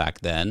myself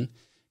back then.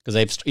 Because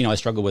I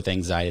struggled with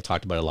anxiety. I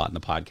talked about it a lot in the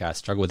podcast.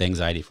 Struggled with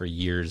anxiety for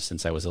years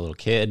since I was a little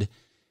kid.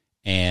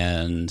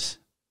 And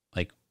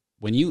like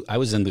I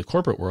was in the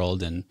corporate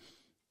world, and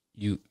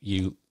you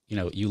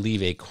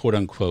leave a quote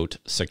unquote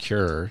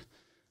secure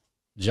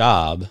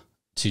job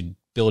to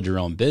build your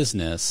own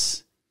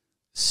business.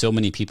 So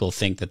many people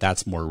think that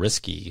that's more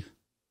risky,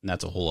 and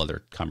that's a whole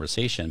other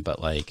conversation.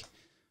 But like,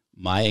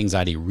 my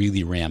anxiety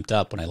really ramped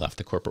up when I left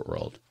the corporate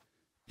world.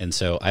 And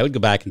so I would go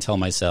back and tell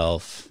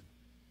myself,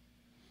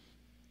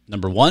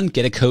 number one,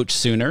 get a coach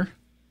sooner.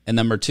 And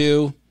number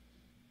two,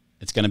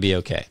 it's going to be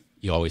okay.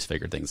 You always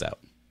figure things out.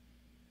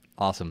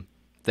 Awesome.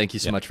 Thank you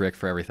so much, Rick,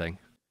 for everything.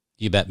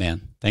 You bet,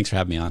 man. Thanks for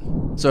having me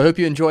on. So I hope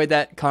you enjoyed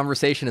that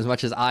conversation as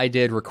much as I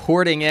did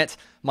recording it.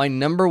 My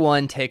number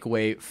one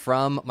takeaway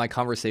from my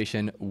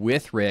conversation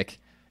with Rick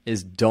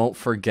is don't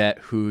forget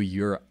who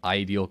your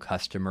ideal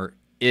customer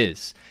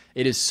is.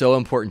 It is so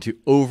important to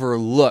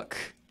overlook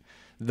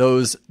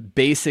those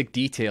basic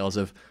details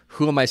of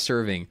who am I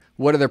serving?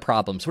 What are their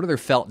problems? What are their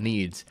felt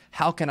needs?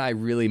 How can I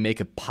really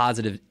make a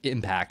positive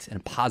impact and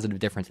a positive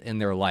difference in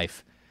their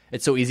life?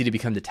 It's so easy to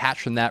become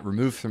detached from that,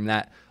 removed from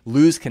that,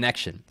 lose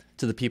connection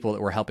to the people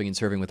that we're helping and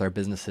serving with our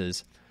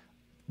businesses.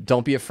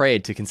 Don't be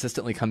afraid to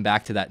consistently come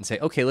back to that and say,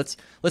 okay, let's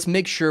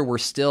make sure we're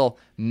still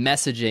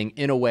messaging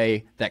in a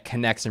way that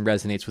connects and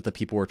resonates with the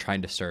people we're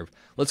trying to serve.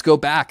 Let's go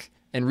back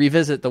and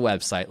revisit the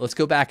website. Let's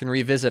go back and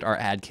revisit our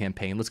ad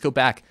campaign. Let's go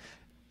back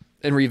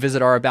and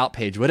revisit our about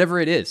page, whatever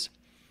it is,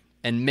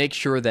 and make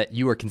sure that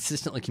you are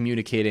consistently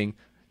communicating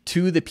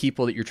to the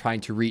people that you're trying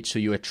to reach so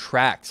you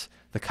attract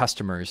the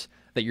customers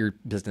that your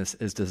business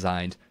is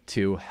designed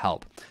to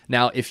help.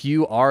 Now, if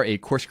you are a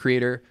course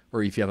creator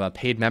or if you have a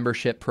paid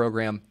membership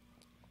program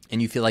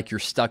and you feel like you're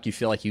stuck, you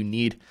feel like you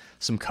need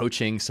some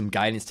coaching, some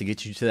guidance to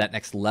get you to that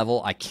next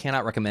level, I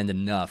cannot recommend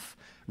enough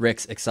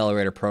Rick's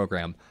Accelerator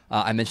program.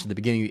 I mentioned at the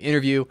beginning of the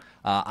interview,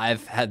 I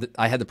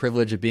had the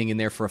privilege of being in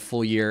there for a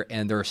full year,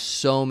 and there are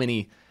so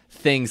many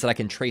things that I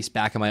can trace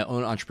back in my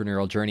own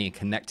entrepreneurial journey and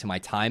connect to my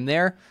time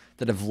there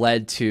that have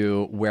led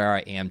to where I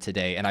am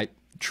today. And I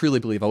truly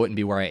believe I wouldn't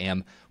be where I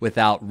am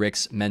without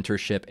Rick's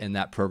mentorship in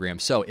that program.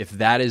 So if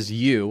that is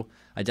you,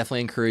 I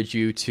definitely encourage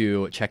you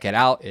to check it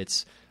out.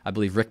 It's, I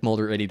believe,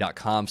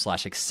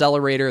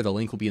 rickmulready.com/accelerator. The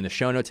link will be in the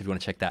show notes if you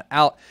want to check that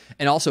out.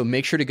 And also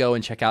make sure to go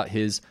and check out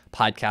his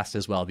podcast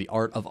as well, The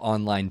Art of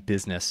Online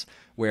Business,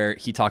 where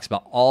he talks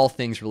about all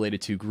things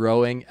related to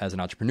growing as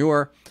an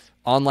entrepreneur,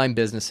 online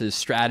businesses,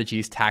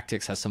 strategies,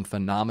 tactics, has some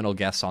phenomenal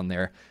guests on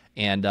there.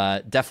 And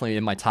definitely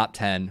in my top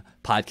 10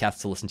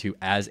 podcasts to listen to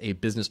as a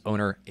business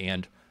owner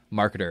and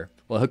marketer.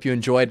 Well, I hope you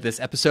enjoyed this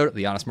episode of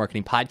the Honest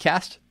Marketing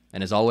Podcast.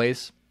 And as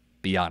always,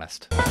 be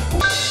honest.